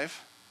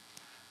 5,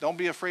 don't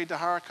be afraid to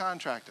hire a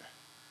contractor.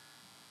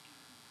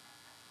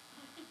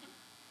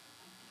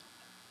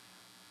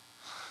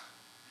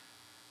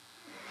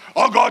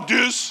 I got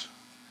this.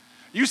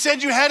 You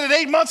said you had it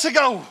 8 months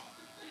ago.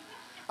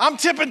 I'm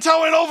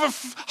tipping-toeing over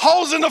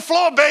holes in the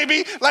floor,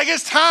 baby, like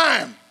it's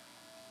time.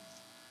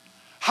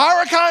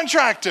 Hire a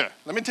contractor.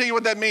 Let me tell you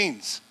what that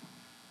means.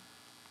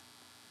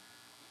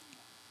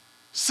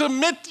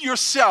 Submit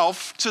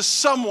yourself to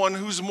someone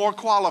who's more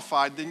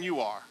qualified than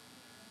you are.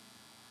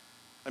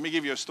 Let me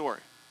give you a story.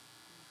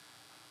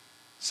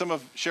 Some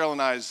of Cheryl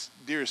and I's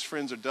dearest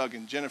friends are Doug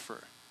and Jennifer.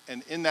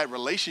 And in that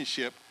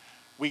relationship,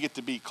 we get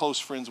to be close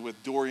friends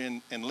with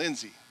Dorian and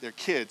Lindsay, their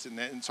kids.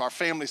 And so our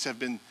families have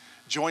been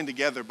joined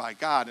together by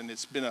God. And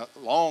it's been a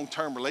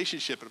long-term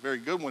relationship, and a very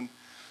good one.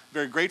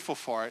 Very grateful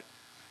for it.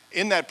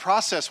 In that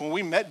process, when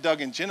we met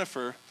Doug and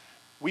Jennifer,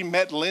 we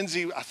met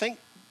Lindsay, I think,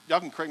 y'all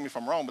can correct me if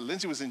I'm wrong, but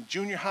Lindsay was in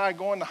junior high,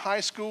 going to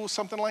high school,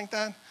 something like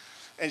that.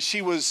 And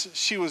she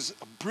was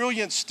a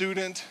brilliant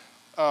student,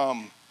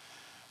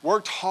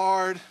 worked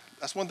hard.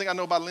 That's one thing I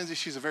know about Lindsay.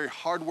 She's a very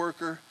hard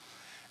worker,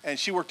 and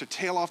she worked her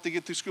tail off to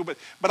get through school. But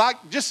I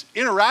just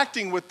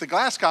interacting with the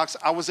Glasscocks,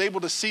 I was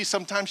able to see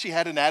sometimes she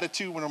had an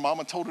attitude when her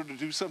mama told her to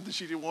do something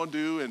she didn't want to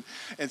do,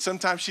 and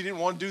sometimes she didn't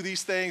want to do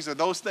these things or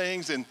those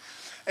things. And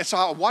so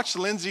I watched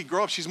Lindsay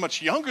grow up. She's much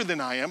younger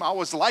than I am. I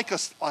was like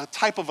a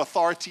type of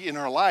authority in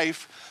her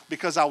life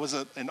because I was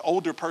an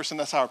older person.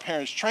 That's how her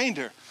parents trained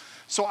her.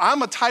 So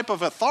I'm a type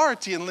of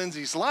authority in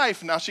Lindsay's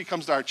life. Now she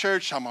comes to our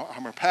church. I'm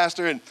her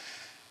pastor. And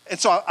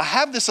so I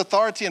have this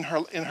authority in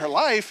her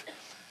life,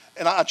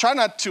 and I try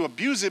not to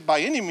abuse it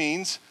by any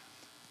means.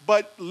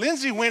 But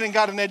Lindsay went and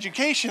got an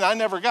education I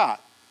never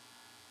got.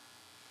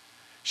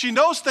 She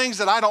knows things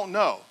that I don't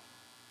know.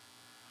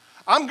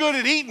 I'm good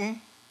at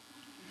eating.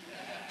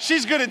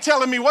 She's good at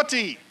telling me what to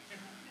eat.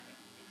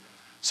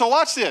 So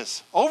watch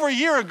this. Over a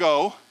year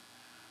ago,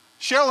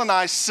 Cheryl and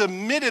I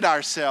submitted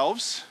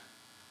ourselves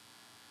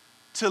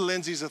to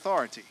Lindsay's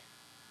authority.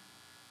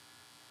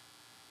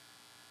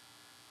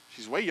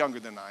 She's way younger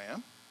than I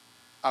am.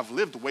 I've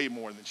lived way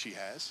more than she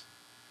has.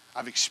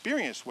 I've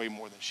experienced way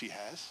more than she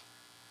has.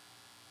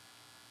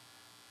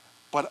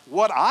 But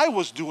what I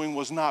was doing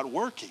was not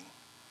working.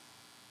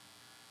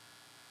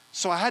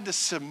 So I had to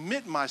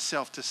submit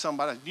myself to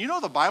somebody. You know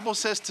the Bible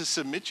says to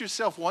submit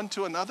yourself one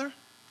to another?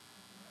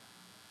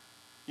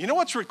 You know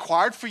what's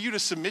required for you to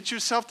submit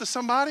yourself to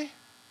somebody?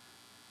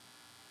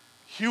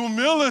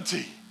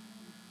 Humility.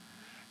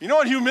 You know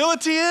what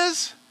humility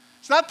is?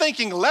 It's not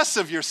thinking less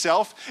of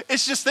yourself.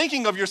 It's just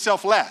thinking of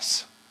yourself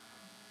less.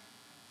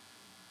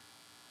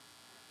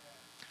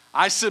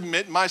 I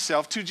submit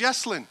myself to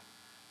Jesslyn.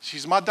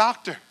 She's my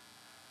doctor.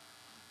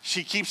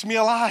 She keeps me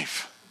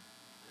alive.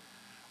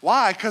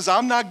 Why? Because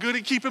I'm not good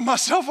at keeping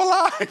myself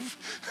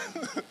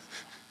alive.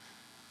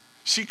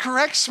 She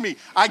corrects me.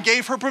 I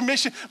gave her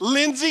permission.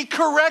 Lindsay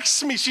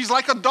corrects me. She's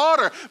like a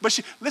daughter. But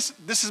listen,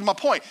 this is my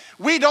point.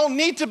 We don't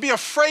need to be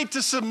afraid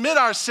to submit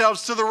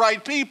ourselves to the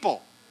right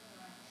people.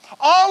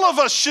 All of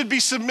us should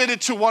be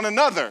submitted to one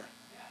another.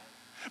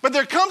 But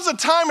there comes a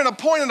time and a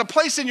point and a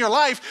place in your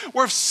life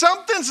where if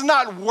something's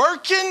not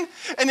working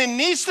and it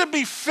needs to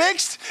be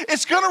fixed,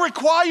 it's going to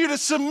require you to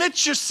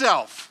submit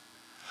yourself.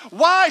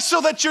 Why?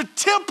 So that your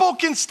temple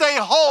can stay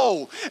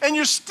whole and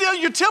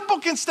your temple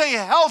can stay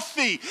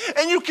healthy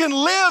and you can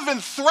live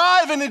and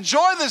thrive and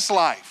enjoy this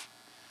life.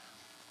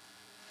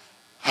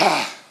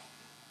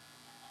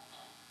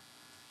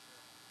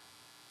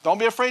 Don't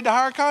be afraid to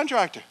hire a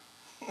contractor.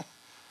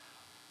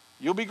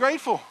 You'll be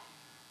grateful.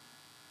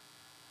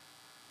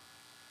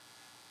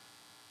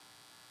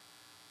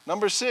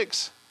 Number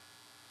 6,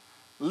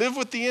 live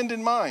with the end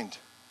in mind.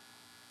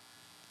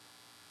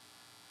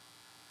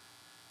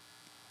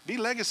 Be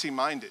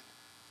legacy-minded.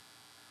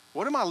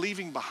 What am I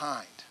leaving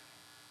behind?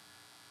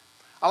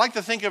 I like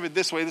to think of it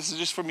this way. This is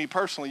just for me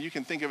personally. You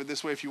can think of it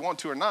this way if you want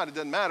to or not. It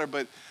doesn't matter.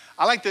 But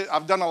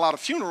I've done a lot of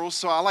funerals,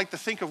 so I like to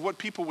think of what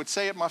people would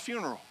say at my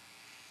funeral.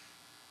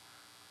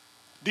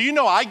 Do you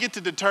know I get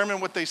to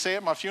determine what they say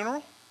at my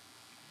funeral?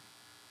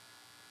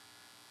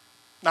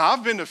 Now,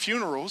 I've been to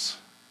funerals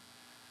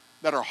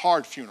that are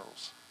hard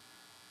funerals.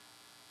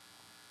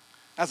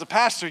 As a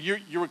pastor,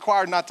 you're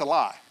required not to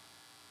lie.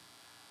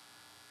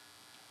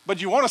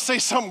 But you want to say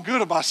something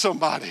good about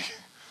somebody.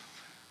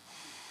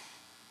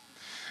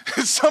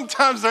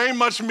 Sometimes there ain't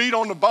much meat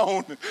on the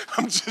bone.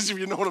 I'm just, if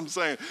you know what I'm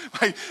saying.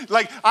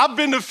 Like I've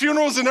been to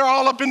funerals and they're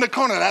all up in the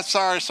corner. That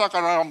sorry sucker,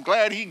 I'm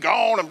glad he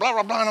gone and blah,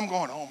 blah, blah. And I'm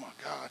going, oh my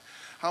God,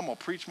 I'm going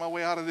to preach my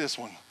way out of this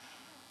one.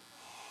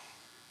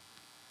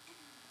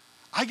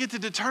 I get to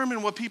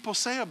determine what people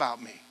say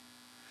about me.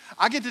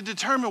 I get to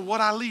determine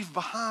what I leave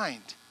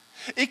behind.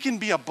 It can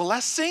be a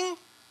blessing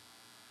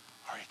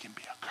or it can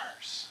be a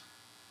curse.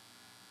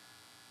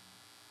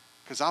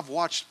 Because I've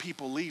watched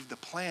people leave the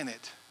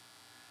planet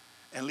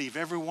and leave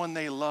everyone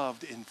they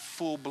loved in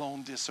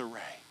full-blown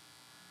disarray.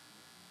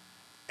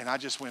 And I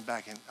just went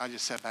back and I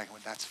just sat back and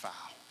went, that's foul.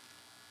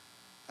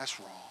 That's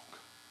wrong.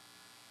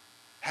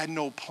 Had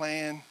no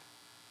plan.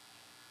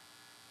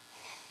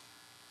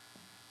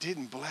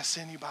 Didn't bless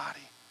anybody.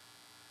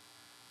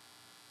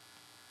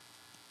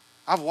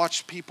 I've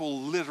watched people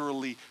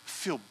literally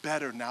feel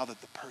better now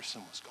that the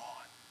person was gone.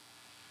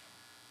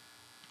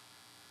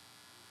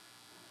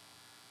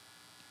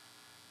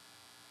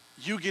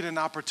 You get an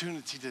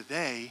opportunity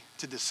today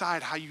to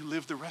decide how you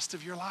live the rest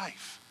of your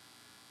life.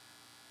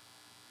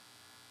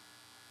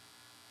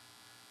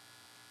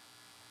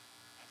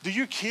 Do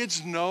your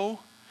kids know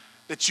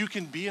that you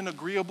can be an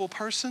agreeable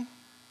person?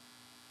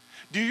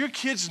 Do your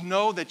kids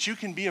know that you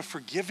can be a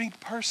forgiving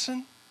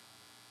person?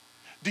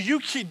 Do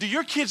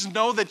your kids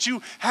know that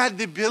you had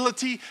the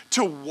ability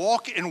to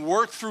walk and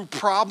work through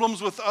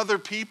problems with other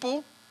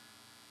people?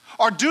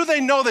 Or do they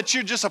know that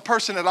you're just a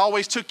person that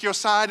always took your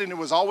side and it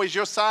was always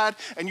your side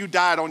and you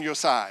died on your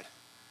side?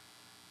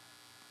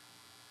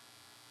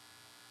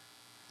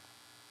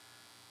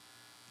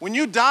 When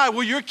you die,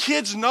 will your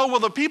kids know, will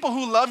the people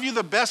who love you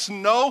the best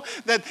know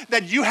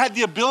that you had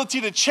the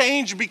ability to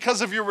change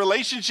because of your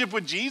relationship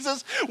with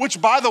Jesus, which,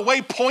 by the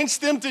way, points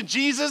them to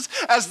Jesus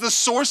as the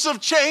source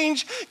of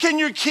change? Can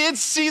your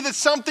kids see that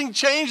something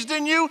changed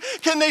in you?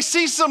 Can they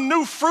see some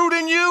new fruit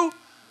in you?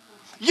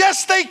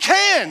 Yes, they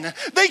can.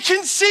 They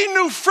can see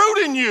new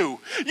fruit in you.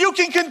 You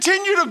can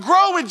continue to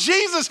grow with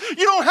Jesus.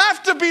 You don't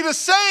have to be the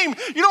same.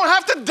 You don't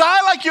have to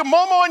die like your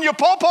mama and your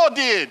pawpaw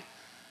did.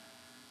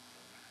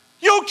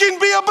 You can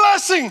be a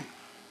blessing.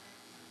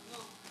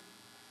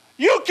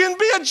 You can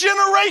be a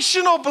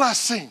generational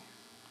blessing.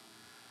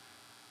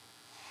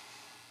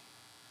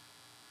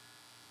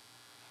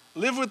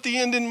 Live with the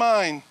end in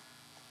mind.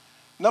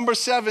 Number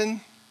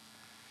 7,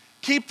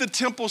 keep the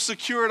temple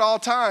secure at all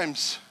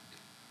times.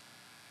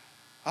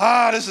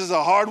 This is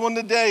a hard one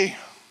today.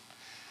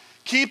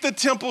 Keep the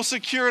temple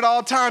secure at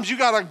all times. You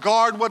got to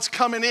guard what's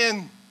coming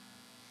in.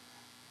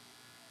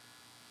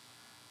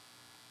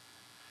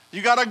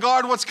 You got to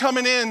guard what's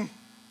coming in.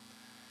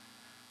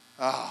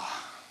 I'm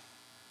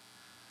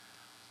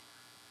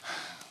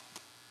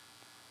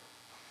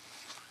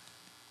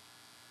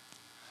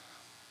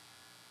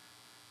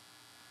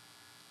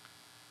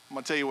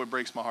going to tell you what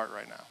breaks my heart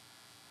right now.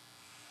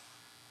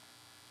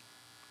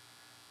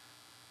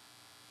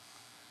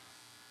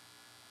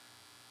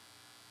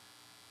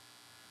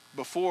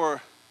 Before,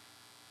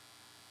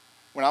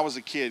 when I was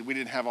a kid, we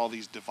didn't have all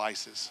these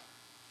devices.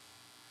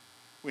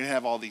 We didn't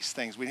have all these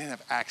things. We didn't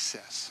have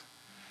access.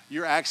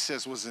 Your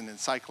access was an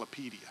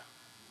encyclopedia.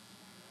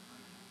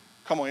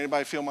 Come on,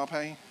 anybody feel my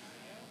pain?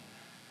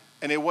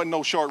 And it wasn't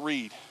no short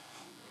read.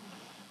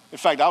 In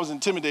fact, I was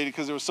intimidated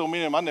because there were so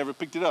many of them, I never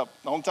picked it up.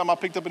 The only time I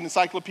picked up an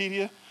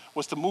encyclopedia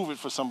was to move it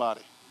for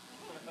somebody.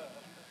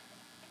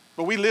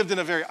 But we lived in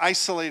a very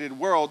isolated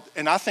world,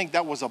 and I think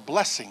that was a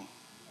blessing,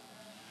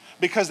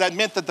 because that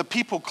meant that the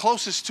people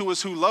closest to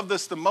us who loved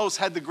us the most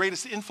had the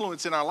greatest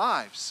influence in our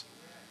lives.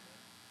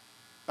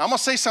 Now, I'm going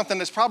to say something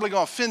that's probably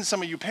going to offend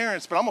some of you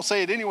parents, but I'm going to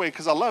say it anyway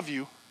because I love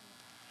you.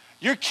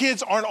 Your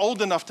kids aren't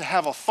old enough to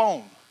have a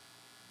phone.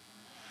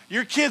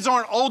 Your kids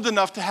aren't old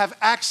enough to have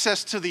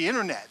access to the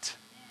internet.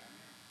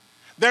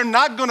 They're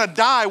not going to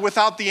die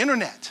without the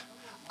internet.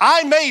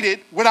 I made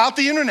it without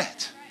the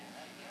internet.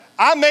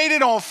 I made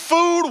it on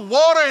food,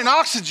 water, and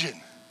oxygen.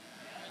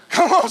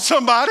 Come on,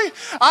 somebody.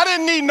 I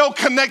didn't need no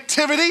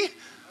connectivity.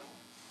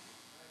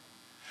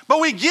 But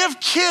we give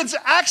kids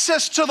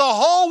access to the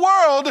whole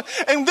world,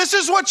 and this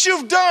is what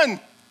you've done.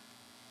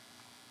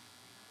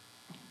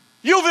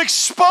 You've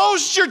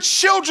exposed your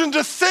children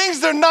to things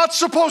they're not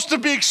supposed to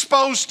be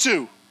exposed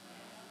to.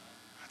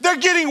 They're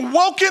getting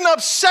woken up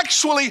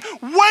sexually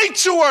way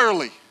too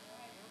early.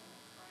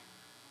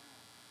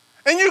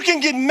 And you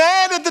can get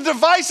mad at the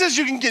devices,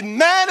 you can get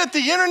mad at the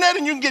internet,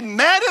 and you can get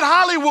mad at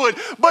Hollywood.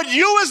 But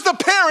you as the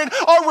parent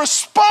are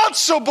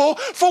responsible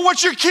for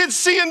what your kids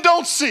see and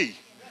don't see.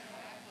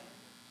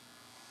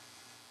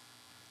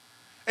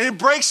 And it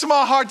breaks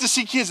my heart to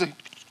see kids like,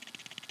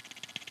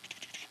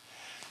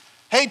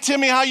 hey,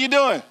 Timmy, how you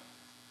doing?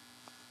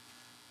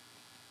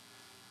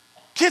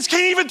 Kids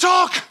can't even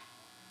talk.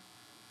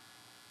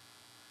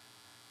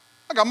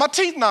 I got my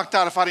teeth knocked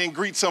out if I didn't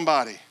greet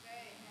somebody.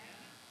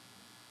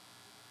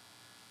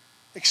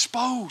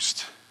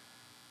 Exposed.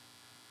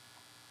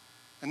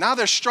 And now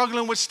they're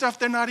struggling with stuff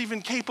they're not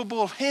even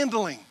capable of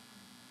handling.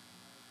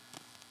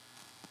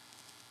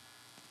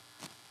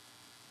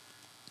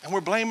 And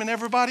we're blaming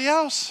everybody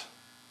else.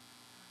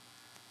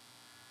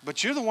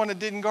 But you're the one that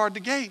didn't guard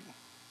the gate.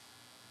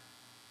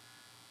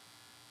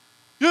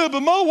 Yeah,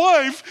 but my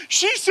wife,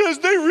 she says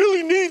they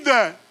really need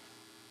that.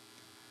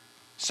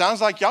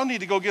 Sounds like y'all need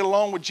to go get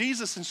along with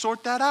Jesus and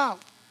sort that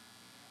out.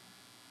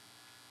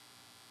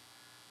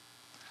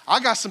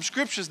 I got some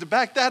scriptures to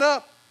back that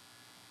up.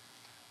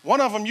 One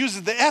of them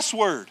uses the S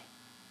word.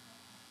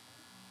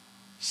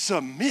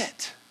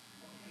 Submit.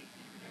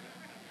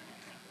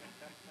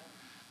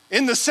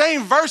 In the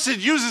same verse, it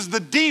uses the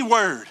D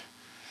word.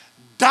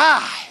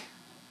 Die.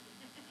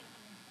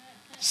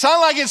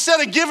 Sound like instead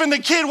of giving the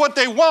kid what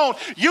they want,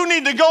 you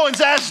need to go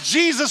and ask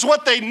Jesus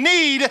what they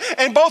need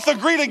and both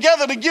agree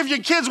together to give your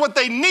kids what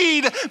they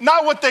need,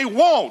 not what they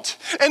want.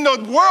 And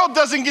the world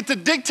doesn't get to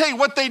dictate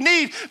what they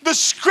need. The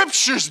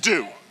scriptures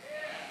do.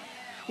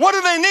 What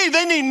do they need?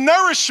 They need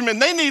nourishment.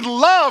 They need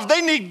love.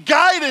 They need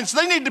guidance.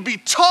 They need to be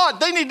taught.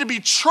 They need to be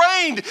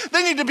trained.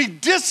 They need to be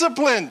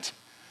disciplined.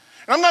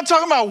 And I'm not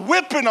talking about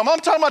whipping them. I'm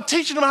talking about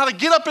teaching them how to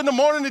get up in the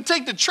morning and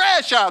take the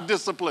trash out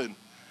discipline.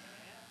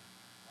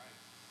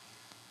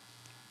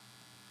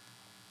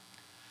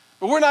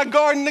 But we're not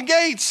guarding the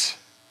gates.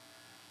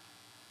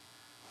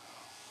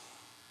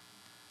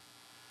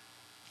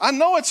 I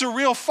know it's a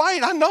real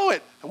fight. I know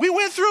it. We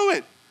went through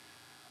it.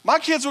 My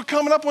kids were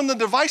coming up when the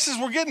devices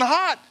were getting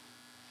hot.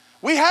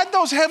 We had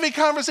those heavy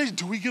conversations.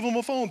 Do we give them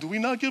a phone? Do we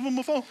not give them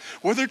a phone?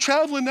 Well, they're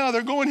traveling now.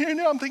 They're going here and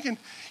there. I'm thinking,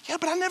 yeah,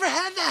 but I never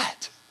had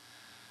that.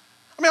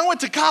 I mean, I went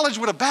to college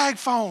with a bag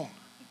phone.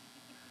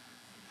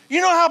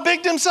 You know how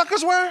big them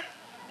suckers were?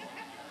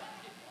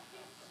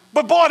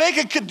 But boy,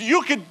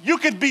 you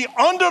could be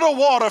under the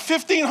water,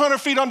 1,500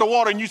 feet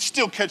underwater, and you'd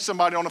still catch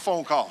somebody on a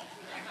phone call.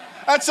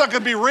 That sucker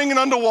would be ringing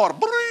underwater.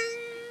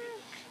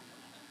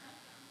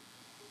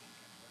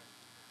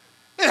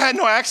 It had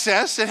no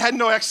access. It had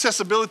no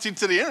accessibility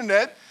to the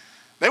internet.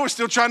 They were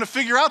still trying to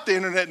figure out the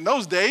internet in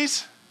those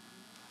days.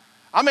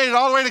 I made it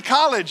all the way to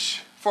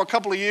college for a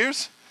couple of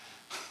years.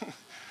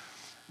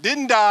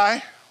 Didn't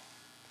die.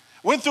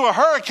 Went through a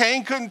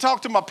hurricane, couldn't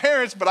talk to my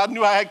parents, but I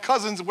knew I had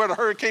cousins where the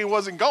hurricane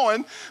wasn't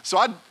going. So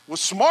I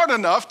was smart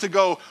enough to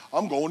go,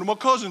 I'm going to my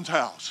cousin's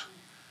house.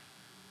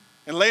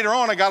 And later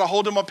on, I got a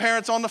hold of my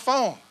parents on the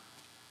phone.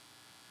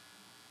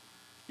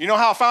 You know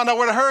how I found out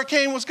where the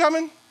hurricane was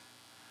coming?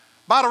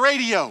 By the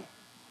radio.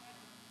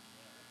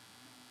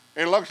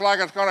 It looks like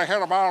it's going to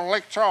hit about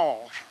Lake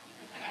Charles.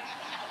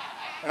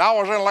 And I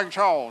was in Lake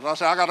Charles. I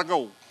said, I got to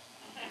go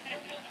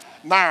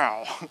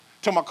now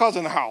to my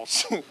cousin's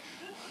house.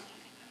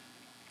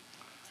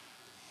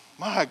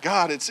 My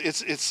God,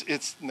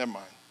 it's never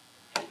mind.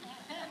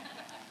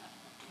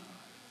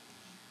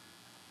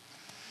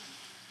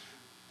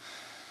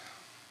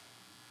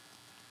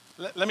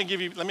 Let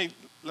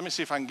me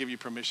see if I can give you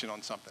permission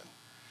on something.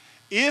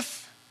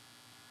 If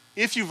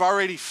you've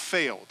already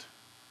failed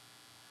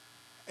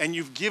and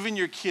you've given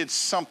your kids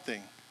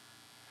something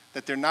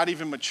that they're not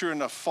even mature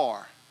enough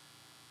for,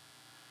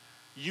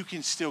 you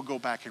can still go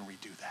back and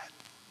redo that.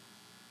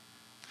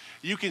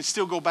 You can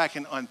still go back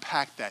and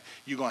unpack that.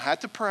 You're going to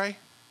have to pray.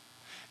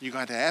 You're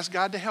going to have to ask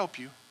God to help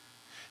you.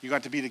 You're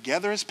going to have to be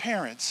together as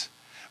parents.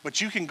 But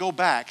you can go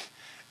back,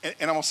 and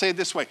I'm going to say it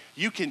this way.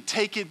 You can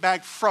take it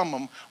back from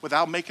them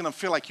without making them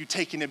feel like you're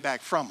taking it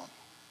back from them.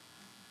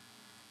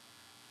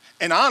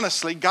 And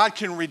honestly, God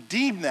can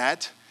redeem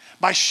that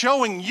by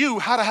showing you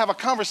how to have a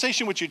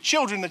conversation with your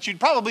children that you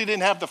probably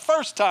didn't have the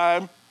first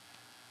time.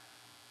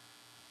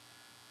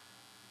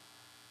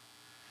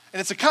 And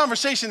it's a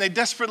conversation they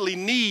desperately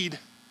need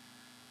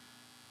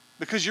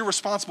because you're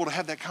responsible to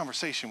have that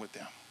conversation with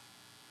them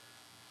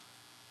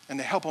and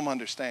to help them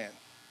understand.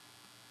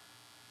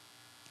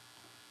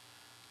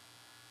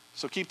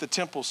 So keep the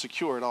temple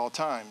secure at all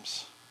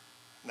times.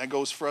 And that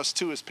goes for us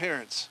too as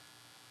parents.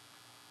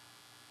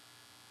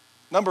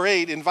 Number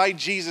 8, invite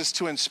Jesus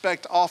to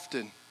inspect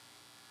often.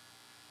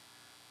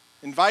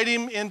 Invite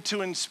him in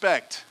to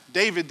inspect.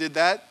 David did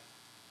that.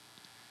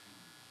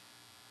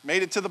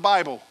 Made it to the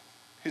Bible,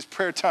 his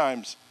prayer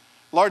times.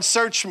 Lord,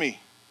 search me.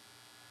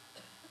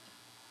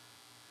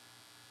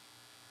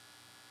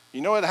 You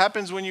know what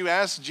happens when you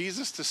ask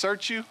Jesus to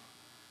search you?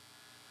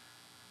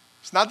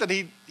 It's not that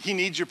he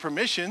needs your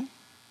permission.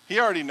 He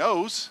already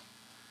knows.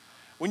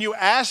 When you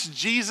ask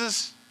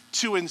Jesus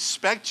to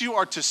inspect you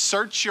or to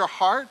search your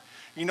heart,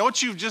 you know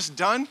what you've just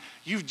done?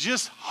 You've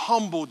just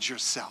humbled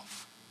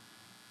yourself.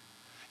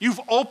 You've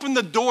opened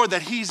the door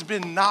that he's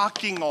been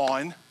knocking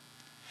on,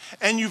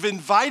 and you've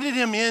invited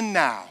him in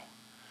now.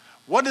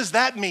 What does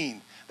that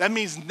mean? That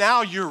means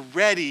now you're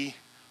ready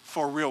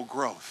for real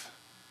growth.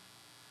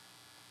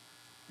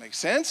 Make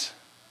sense?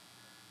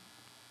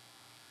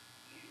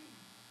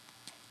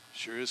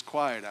 Sure is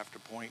quiet after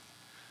point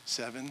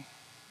 7.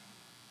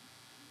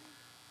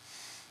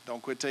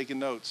 Don't quit taking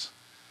notes.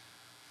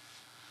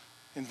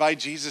 Invite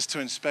Jesus to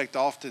inspect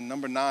often.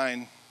 Number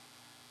 9,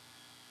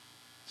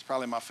 it's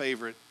probably my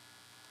favorite.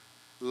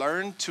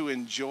 Learn to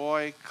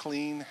enjoy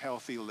clean,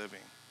 healthy living.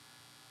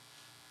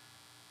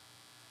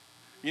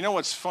 You know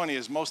what's funny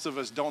is most of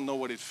us don't know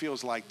what it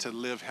feels like to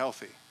live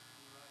healthy.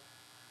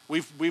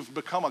 We've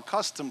become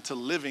accustomed to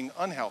living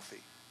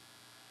unhealthy.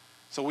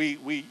 So we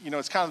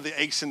it's kind of the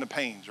aches and the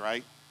pains,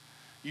 right?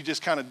 You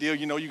just kind of deal,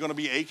 you're going to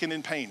be aching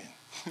and paining.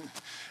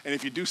 And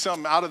if you do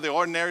something out of the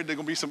ordinary, there's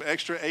going to be some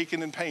extra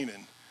aching and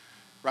paining,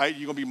 right?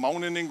 You're going to be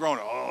moaning and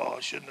groaning. Oh, I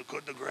shouldn't have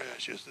cut the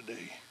grass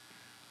yesterday.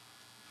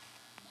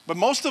 But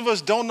most of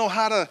us don't know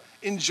how to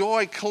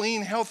enjoy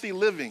clean, healthy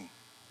living.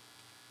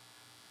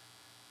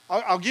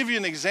 I'll give you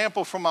an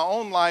example from my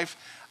own life.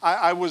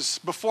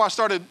 Before I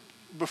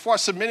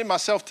submitted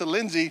myself to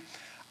Lindsay,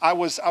 I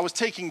was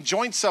taking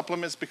joint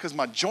supplements because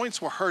my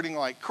joints were hurting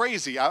like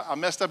crazy. I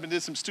messed up and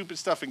did some stupid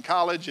stuff in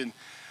college, and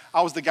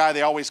I was the guy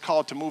they always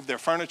called to move their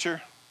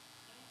furniture.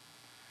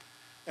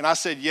 And I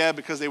said yeah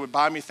because they would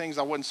buy me things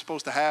I wasn't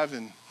supposed to have.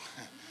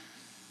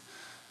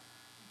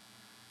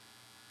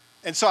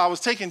 And so I was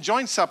taking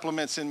joint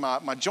supplements, and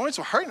my joints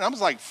were hurting. I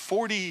was like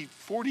 40,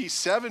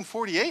 47,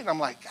 48, and I'm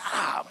like,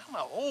 I'm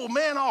an old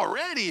man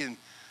already.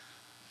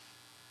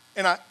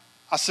 And I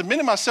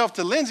submitted myself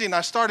to Lindsay, and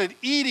I started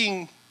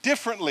eating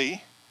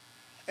differently.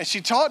 And she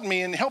taught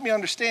me and helped me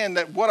understand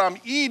that what I'm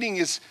eating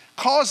is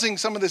causing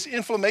some of this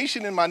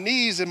inflammation in my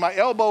knees and my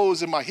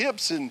elbows and my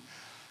hips. And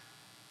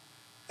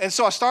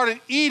so I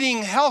started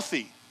eating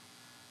healthy.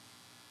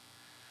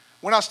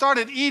 When I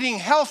started eating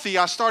healthy,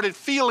 I started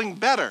feeling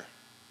better.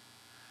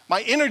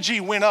 My energy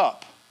went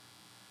up.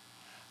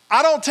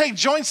 I don't take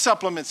joint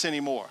supplements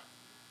anymore.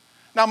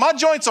 Now, my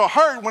joints are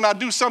hurt when I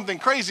do something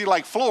crazy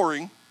like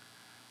flooring.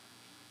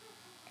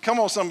 Come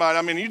on, somebody.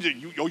 I mean,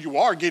 you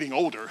are getting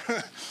older.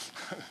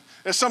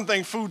 There's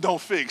something food don't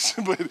fix.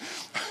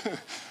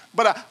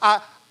 But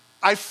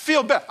I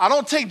feel better. I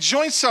don't take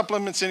joint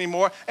supplements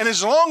anymore. And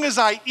as long as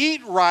I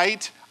eat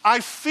right, I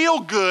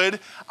feel good.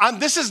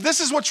 This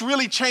is what's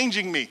really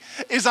changing me,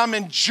 is I'm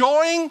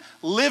enjoying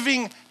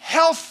living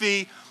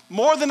healthy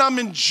more than I'm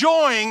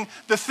enjoying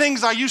the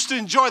things I used to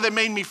enjoy that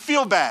made me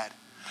feel bad.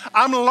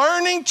 I'm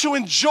learning to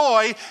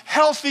enjoy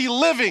healthy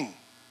living.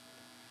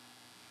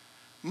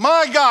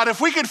 My God, if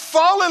we could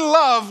fall in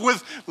love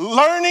with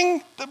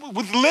living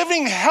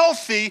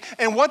healthy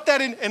and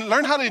and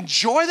learn how to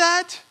enjoy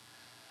that.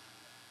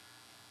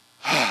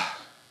 Had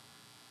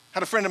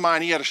a friend of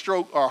mine, he had a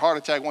stroke or a heart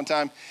attack one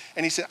time,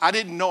 and he said, I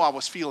didn't know I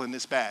was feeling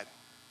this bad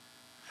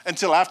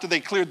until after they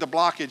cleared the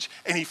blockage,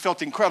 and he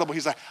felt incredible.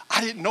 He's like,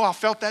 I didn't know I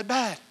felt that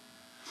bad.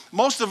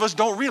 Most of us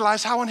don't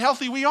realize how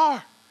unhealthy we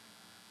are.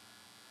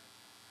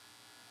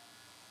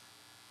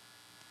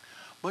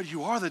 But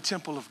you are the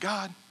temple of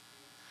God,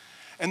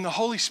 and the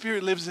Holy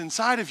Spirit lives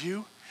inside of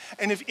you.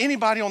 And if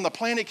anybody on the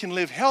planet can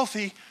live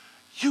healthy,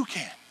 you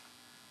can.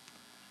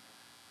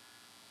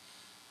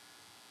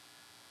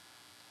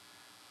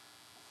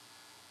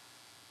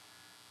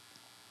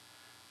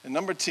 And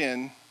number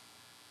 10,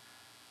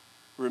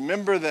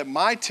 remember that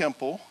my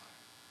temple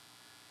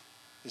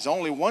is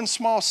only one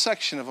small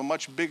section of a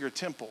much bigger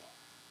temple.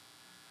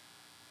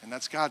 And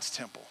that's God's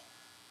temple.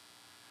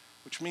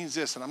 Which means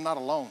this, and I'm not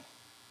alone.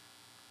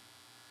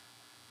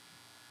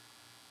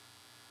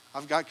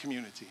 I've got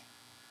community.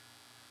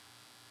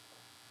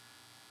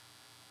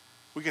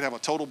 We could have a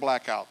total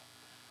blackout,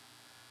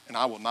 and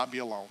I will not be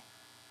alone.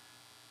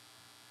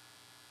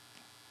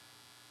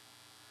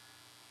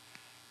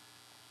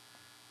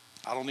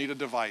 I don't need a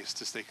device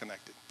to stay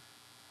connected.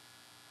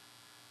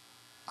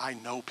 I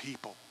know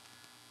people.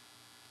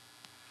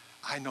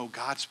 I know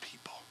God's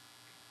people.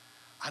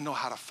 I know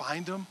how to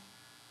find them,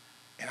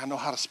 and I know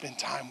how to spend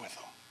time with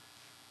them.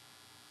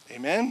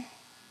 Amen?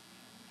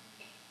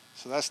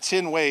 So that's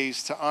 10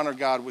 ways to honor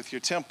God with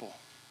your temple.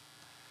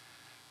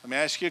 Let me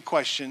ask you a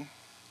question.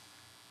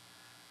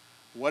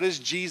 What is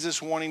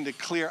Jesus wanting to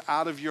clear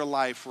out of your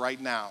life right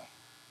now?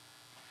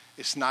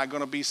 It's not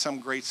going to be some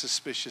great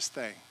suspicious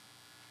thing.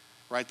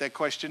 Write that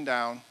question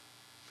down.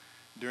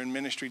 During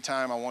ministry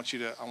time, I want you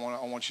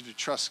to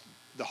trust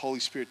the Holy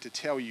Spirit to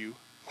tell you,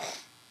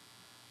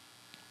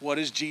 what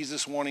is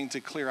Jesus wanting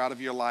to clear out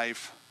of your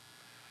life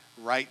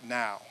right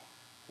now?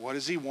 What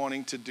is he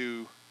wanting to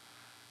do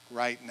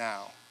right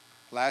now?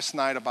 Last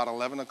night, about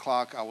 11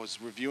 o'clock, I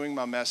was reviewing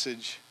my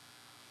message,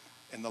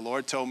 and the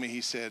Lord told me, he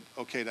said,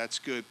 okay, that's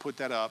good. Put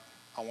that up.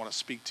 I want to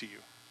speak to you.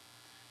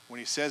 When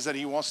he says that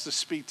he wants to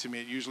speak to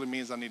me, it usually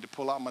means I need to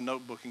pull out my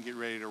notebook and get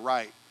ready to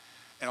write.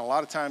 And a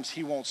lot of times,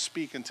 he won't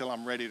speak until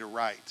I'm ready to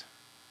write.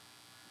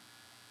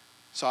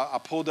 So I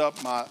pulled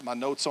up my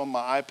notes on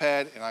my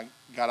iPad, and I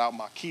got out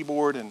my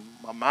keyboard and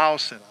my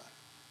mouse, and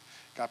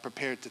I got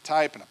prepared to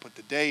type, and I put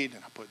the date,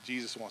 and I put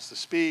Jesus wants to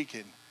speak.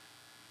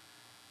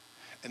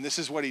 And this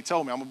is what he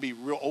told me. I'm going to be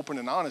real open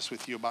and honest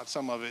with you about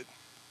some of it.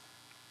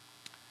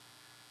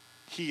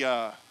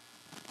 The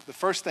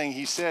first thing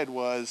he said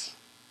was,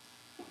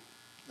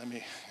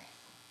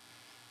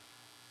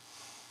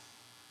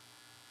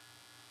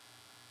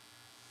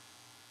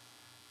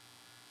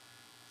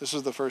 this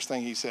was the first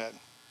thing he said.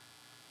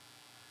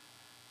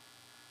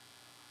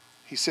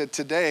 He said,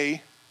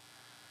 today,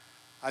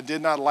 I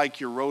did not like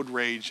your road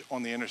rage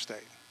on the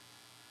interstate.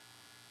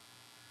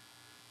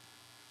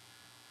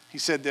 He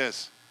said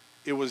this.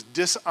 it was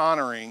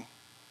dishonoring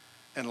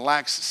and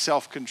lacks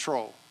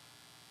self-control.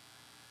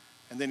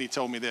 And then he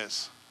told me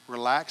this,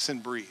 relax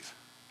and breathe.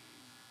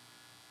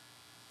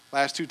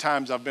 Last 2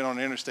 times I've been on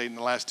the interstate in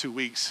the last 2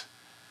 weeks,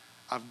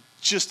 I've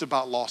just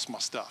about lost my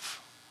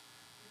stuff.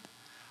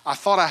 I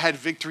thought I had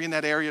victory in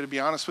that area, to be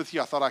honest with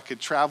you. I thought I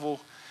could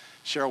travel.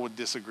 Cheryl would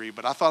disagree,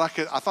 but I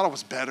thought I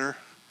was better.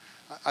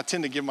 I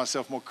tend to give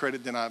myself more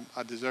credit than I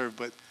deserve,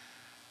 but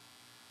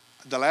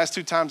the last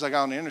 2 times I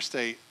got on the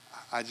interstate,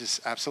 I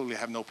just absolutely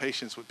have no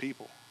patience with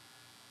people.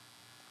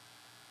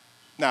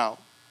 Now,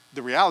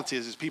 the reality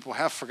is people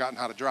have forgotten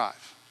how to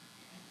drive.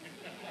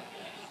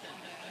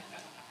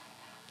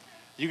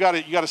 You got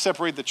to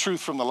separate the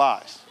truth from the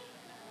lies.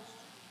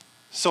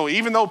 So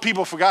even though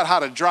people forgot how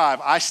to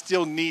drive, I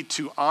still need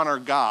to honor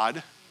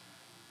God.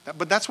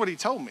 But that's what he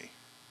told me.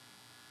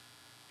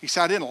 He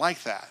said, I didn't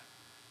like that.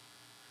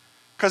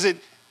 Because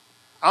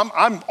I'm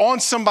on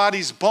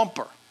somebody's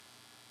bumper.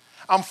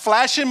 I'm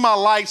flashing my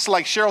lights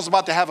like Cheryl's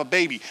about to have a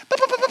baby.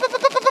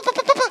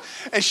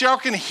 And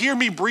Cheryl can hear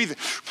me breathing.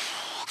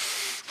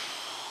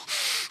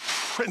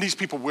 And these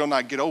people will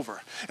not get over.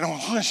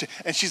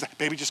 And she's like,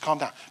 baby, just calm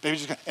down. Baby,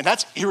 just calm down. And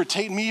that's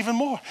irritating me even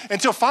more.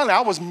 Until finally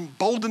I was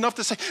bold enough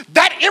to say,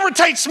 that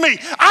irritates me.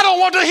 I don't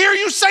want to hear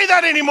you say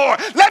that anymore.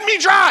 Let me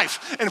drive.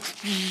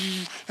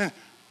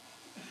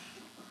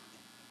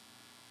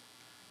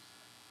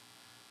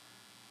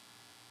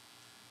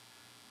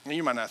 And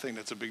you might not think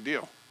that's a big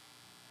deal.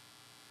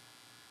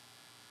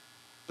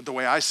 But the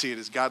way I see it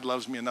is God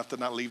loves me enough to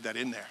not leave that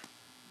in there.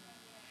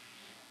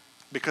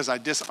 Because I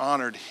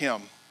dishonored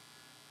him.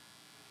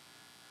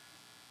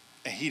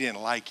 And he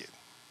didn't like it.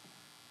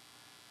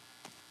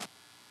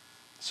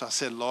 So I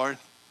said, Lord,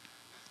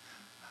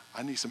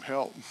 I need some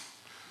help.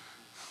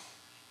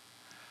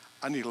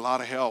 I need a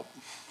lot of help.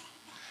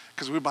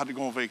 Because we're about to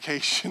go on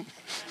vacation.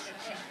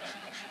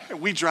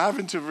 And we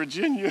driving to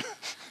Virginia.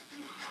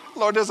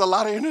 Lord, there's a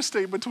lot of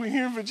interstate between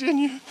here and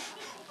Virginia.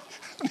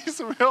 I need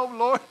some help,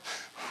 Lord.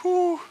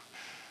 Whew.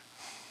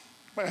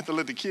 Might have to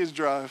let the kids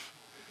drive.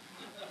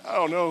 I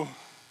don't know.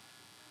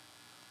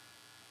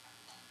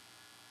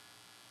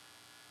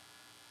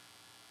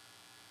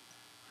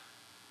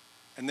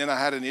 And then I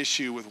had an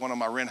issue with one of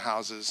my rent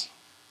houses.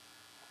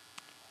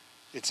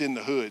 It's in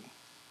the hood.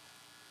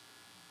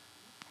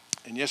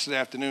 And yesterday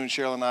afternoon,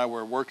 Cheryl and I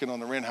were working on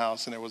the rent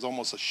house, and there was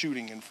almost a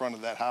shooting in front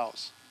of that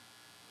house.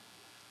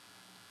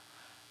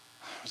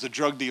 There was a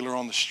drug dealer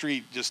on the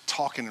street just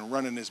talking and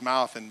running his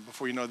mouth, and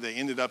before you know it, they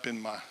ended up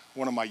in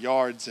one of my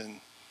yards,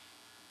 and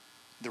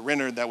the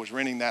renter that was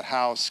renting that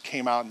house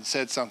came out and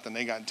said something.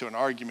 They got into an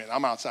argument.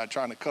 I'm outside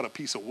trying to cut a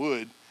piece of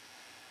wood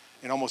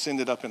and almost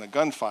ended up in a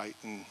gunfight.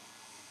 And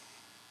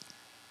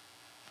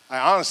I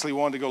honestly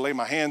wanted to go lay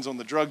my hands on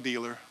the drug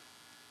dealer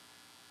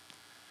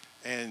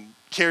and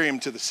carry him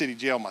to the city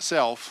jail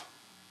myself.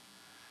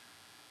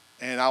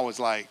 And I was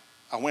like,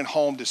 I went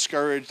home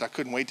discouraged. I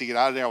couldn't wait to get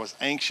out of there. I was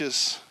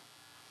anxious.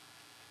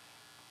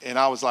 And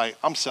I was like,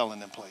 I'm selling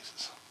them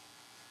places.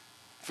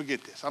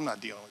 Forget this. I'm not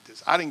dealing with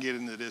this. I didn't get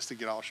into this to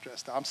get all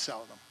stressed out. I'm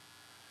selling them.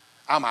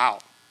 I'm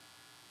out.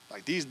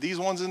 Like these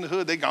ones in the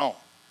hood, they gone.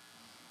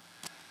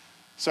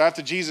 So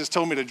after Jesus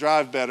told me to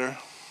drive better,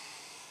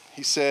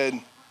 he said,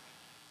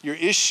 your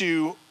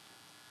issue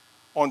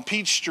on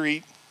Peach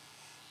Street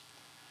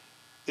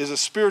is a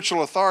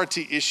spiritual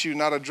authority issue,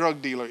 not a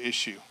drug dealer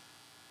issue.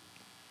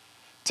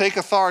 Take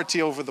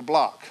authority over the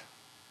block.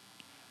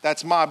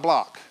 That's my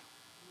block.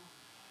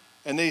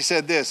 And then he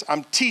said this,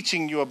 I'm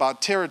teaching you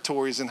about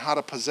territories and how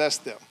to possess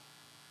them.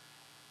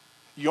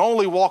 You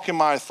only walk in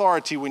my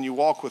authority when you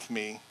walk with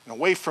me, and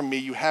away from me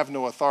you have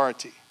no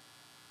authority.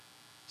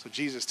 So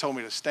Jesus told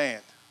me to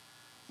stand,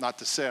 not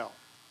to sell.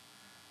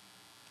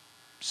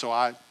 So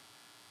I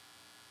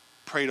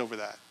prayed over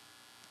that.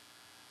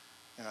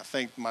 And I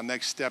think my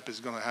next step is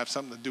going to have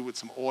something to do with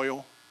some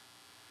oil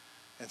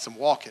and some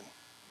walking.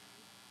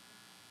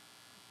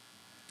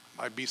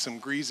 Might be some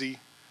greasy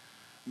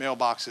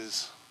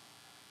mailboxes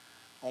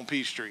on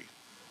P Street.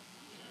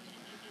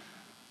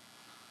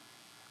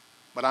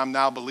 But I'm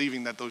now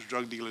believing that those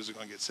drug dealers are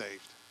going to get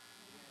saved.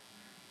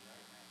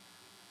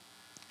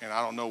 And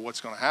I don't know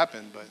what's going to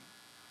happen, but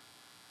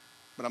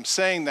I'm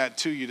saying that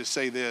to you to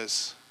say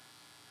this,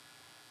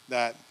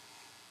 that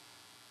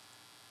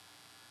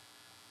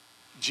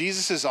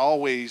Jesus is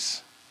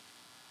always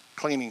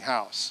cleaning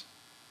house.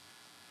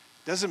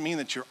 Doesn't mean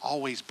that you're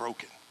always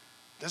broken.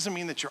 Doesn't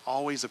mean that you're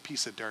always a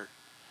piece of dirt.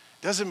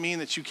 Doesn't mean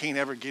that you can't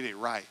ever get it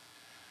right.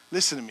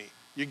 Listen to me.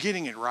 You're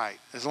getting it right.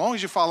 As long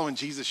as you're following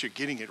Jesus, you're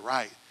getting it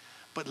right.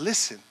 But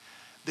listen,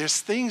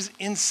 there's things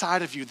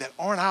inside of you that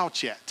aren't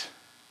out yet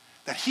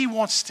that he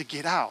wants to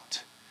get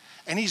out.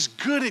 And he's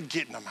good at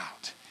getting them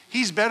out.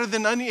 He's better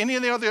than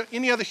any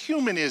other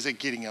human is at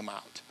getting them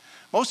out.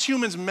 Most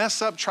humans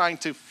mess up trying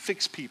to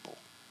fix people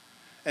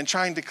and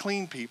trying to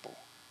clean people.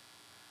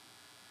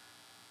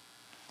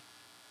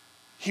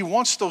 He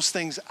wants those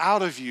things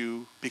out of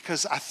you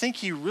because I think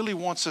he really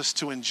wants us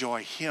to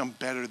enjoy him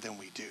better than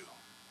we do.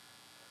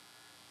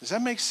 Does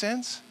that make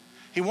sense?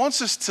 He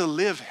wants us to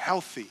live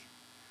healthy.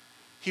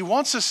 He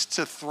wants us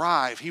to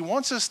thrive. He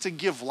wants us to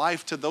give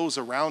life to those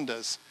around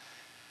us.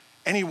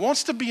 And he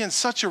wants to be in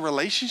such a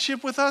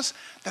relationship with us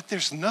that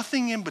there's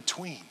nothing in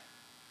between.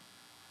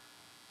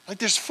 Like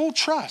there's full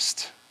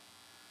trust.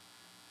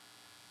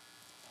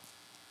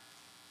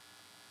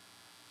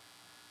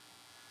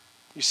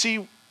 You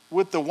see,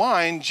 with the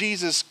wine,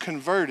 Jesus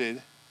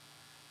converted,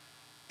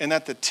 and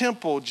at the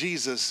temple,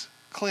 Jesus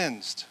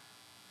cleansed.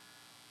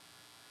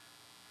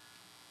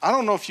 I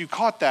don't know if you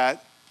caught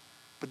that,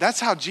 but that's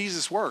how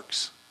Jesus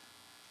works.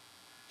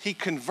 He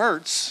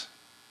converts,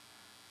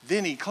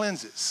 then he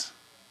cleanses.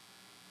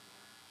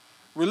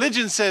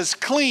 Religion says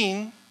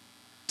clean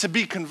to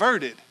be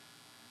converted.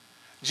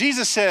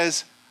 Jesus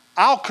says,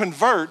 I'll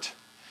convert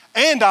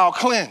and I'll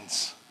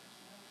cleanse.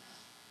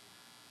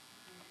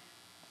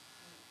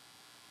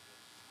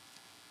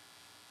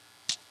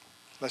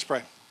 Let's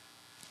pray.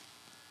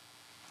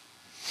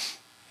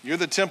 You're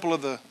the temple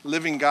of the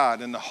living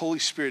God, and the Holy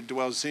Spirit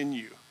dwells in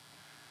you.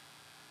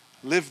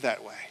 Live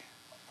that way.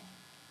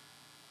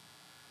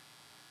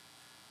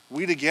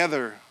 We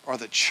together are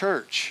the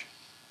church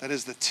that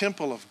is the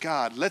temple of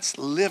God. Let's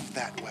live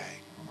that way.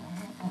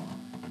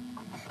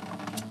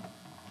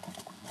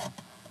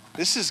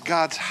 This is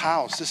God's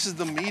house. This is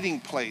the meeting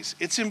place.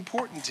 It's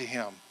important to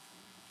him.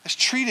 Let's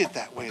treat it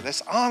that way.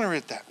 Let's honor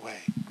it that way.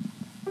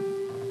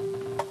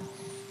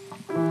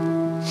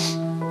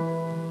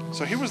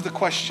 So here was the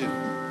question.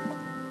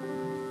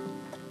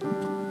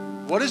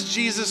 What is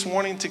Jesus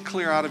wanting to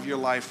clear out of your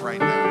life right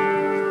now?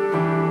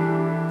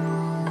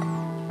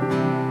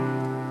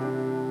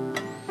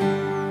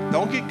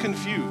 Don't get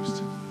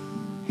confused.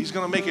 He's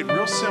going to make it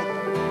real simple.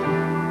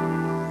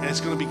 And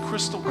it's going to be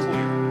crystal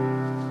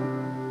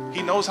clear.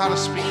 He knows how to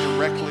speak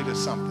directly to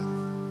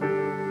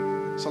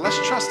something. So let's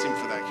trust him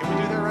for that. Can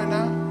we do that right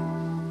now?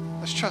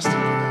 Let's trust him for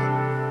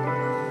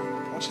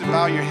that. I want you to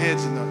bow your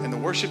heads, and the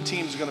worship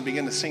team is going to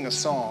begin to sing a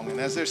song. And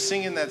as they're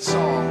singing that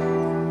song,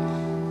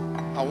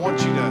 I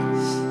want you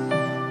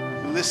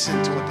to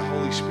listen to what the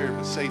Holy Spirit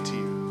would say to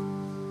you.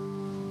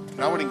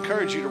 And I would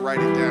encourage you to write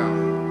it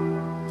down.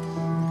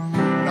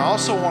 And I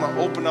also want to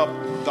open up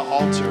the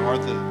altar or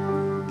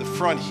the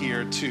front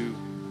here to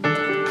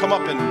come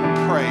up and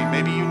pray.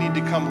 Maybe you need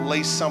to come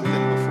lay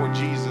something before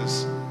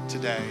Jesus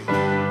today.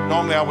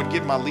 Normally I would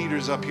get my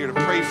leaders up here to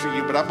pray for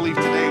you, but I believe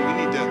today we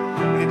need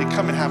to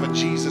come and have a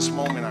Jesus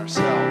moment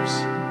ourselves.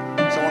 So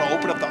I want to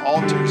open up the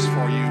altars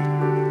for you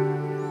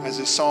as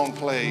this song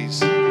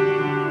plays.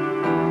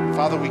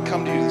 Father, we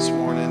come to you this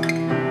morning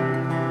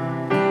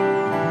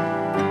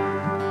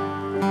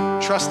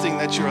trusting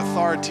that your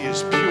authority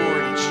is pure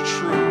and it's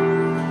true.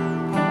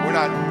 We're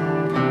not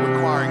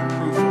requiring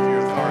proof of your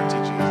authority,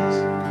 Jesus.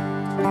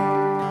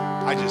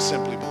 I just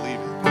simply believe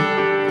it.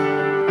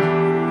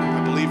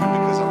 I believe it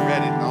because I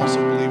read it, and I also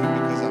believe it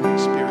because I've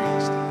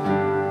experienced it.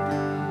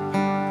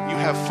 You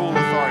have full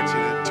authority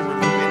to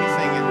remove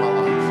anything in my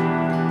life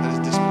that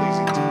is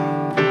displeasing to you.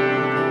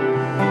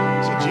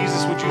 So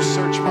Jesus, would you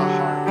search my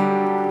heart?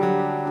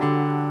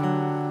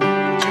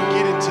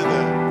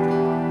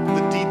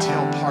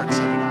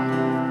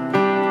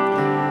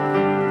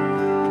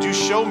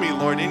 Show me,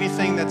 Lord,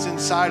 anything that's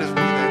inside of me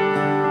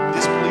that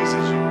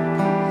displeases you.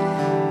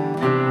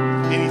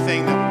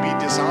 Anything that would be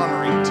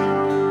dishonoring to you.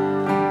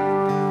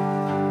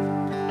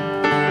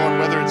 Lord,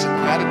 whether it's an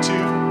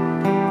attitude,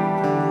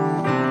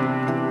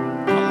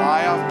 a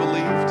lie I've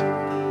believed,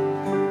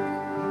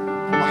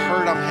 a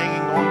hurt I'm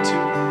hanging on to,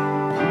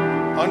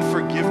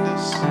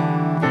 unforgiveness.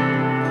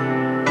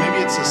 Maybe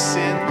it's a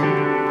sin,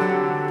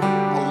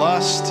 a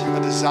lust, a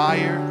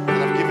desire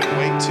that I've given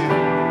way to.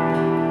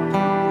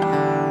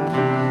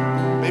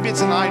 Maybe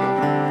it's an idol,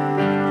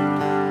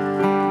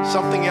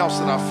 something else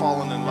that I've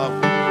fallen in love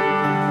with.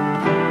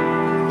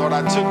 Lord,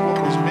 I took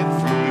what was meant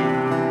for you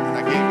and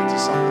I gave it to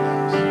something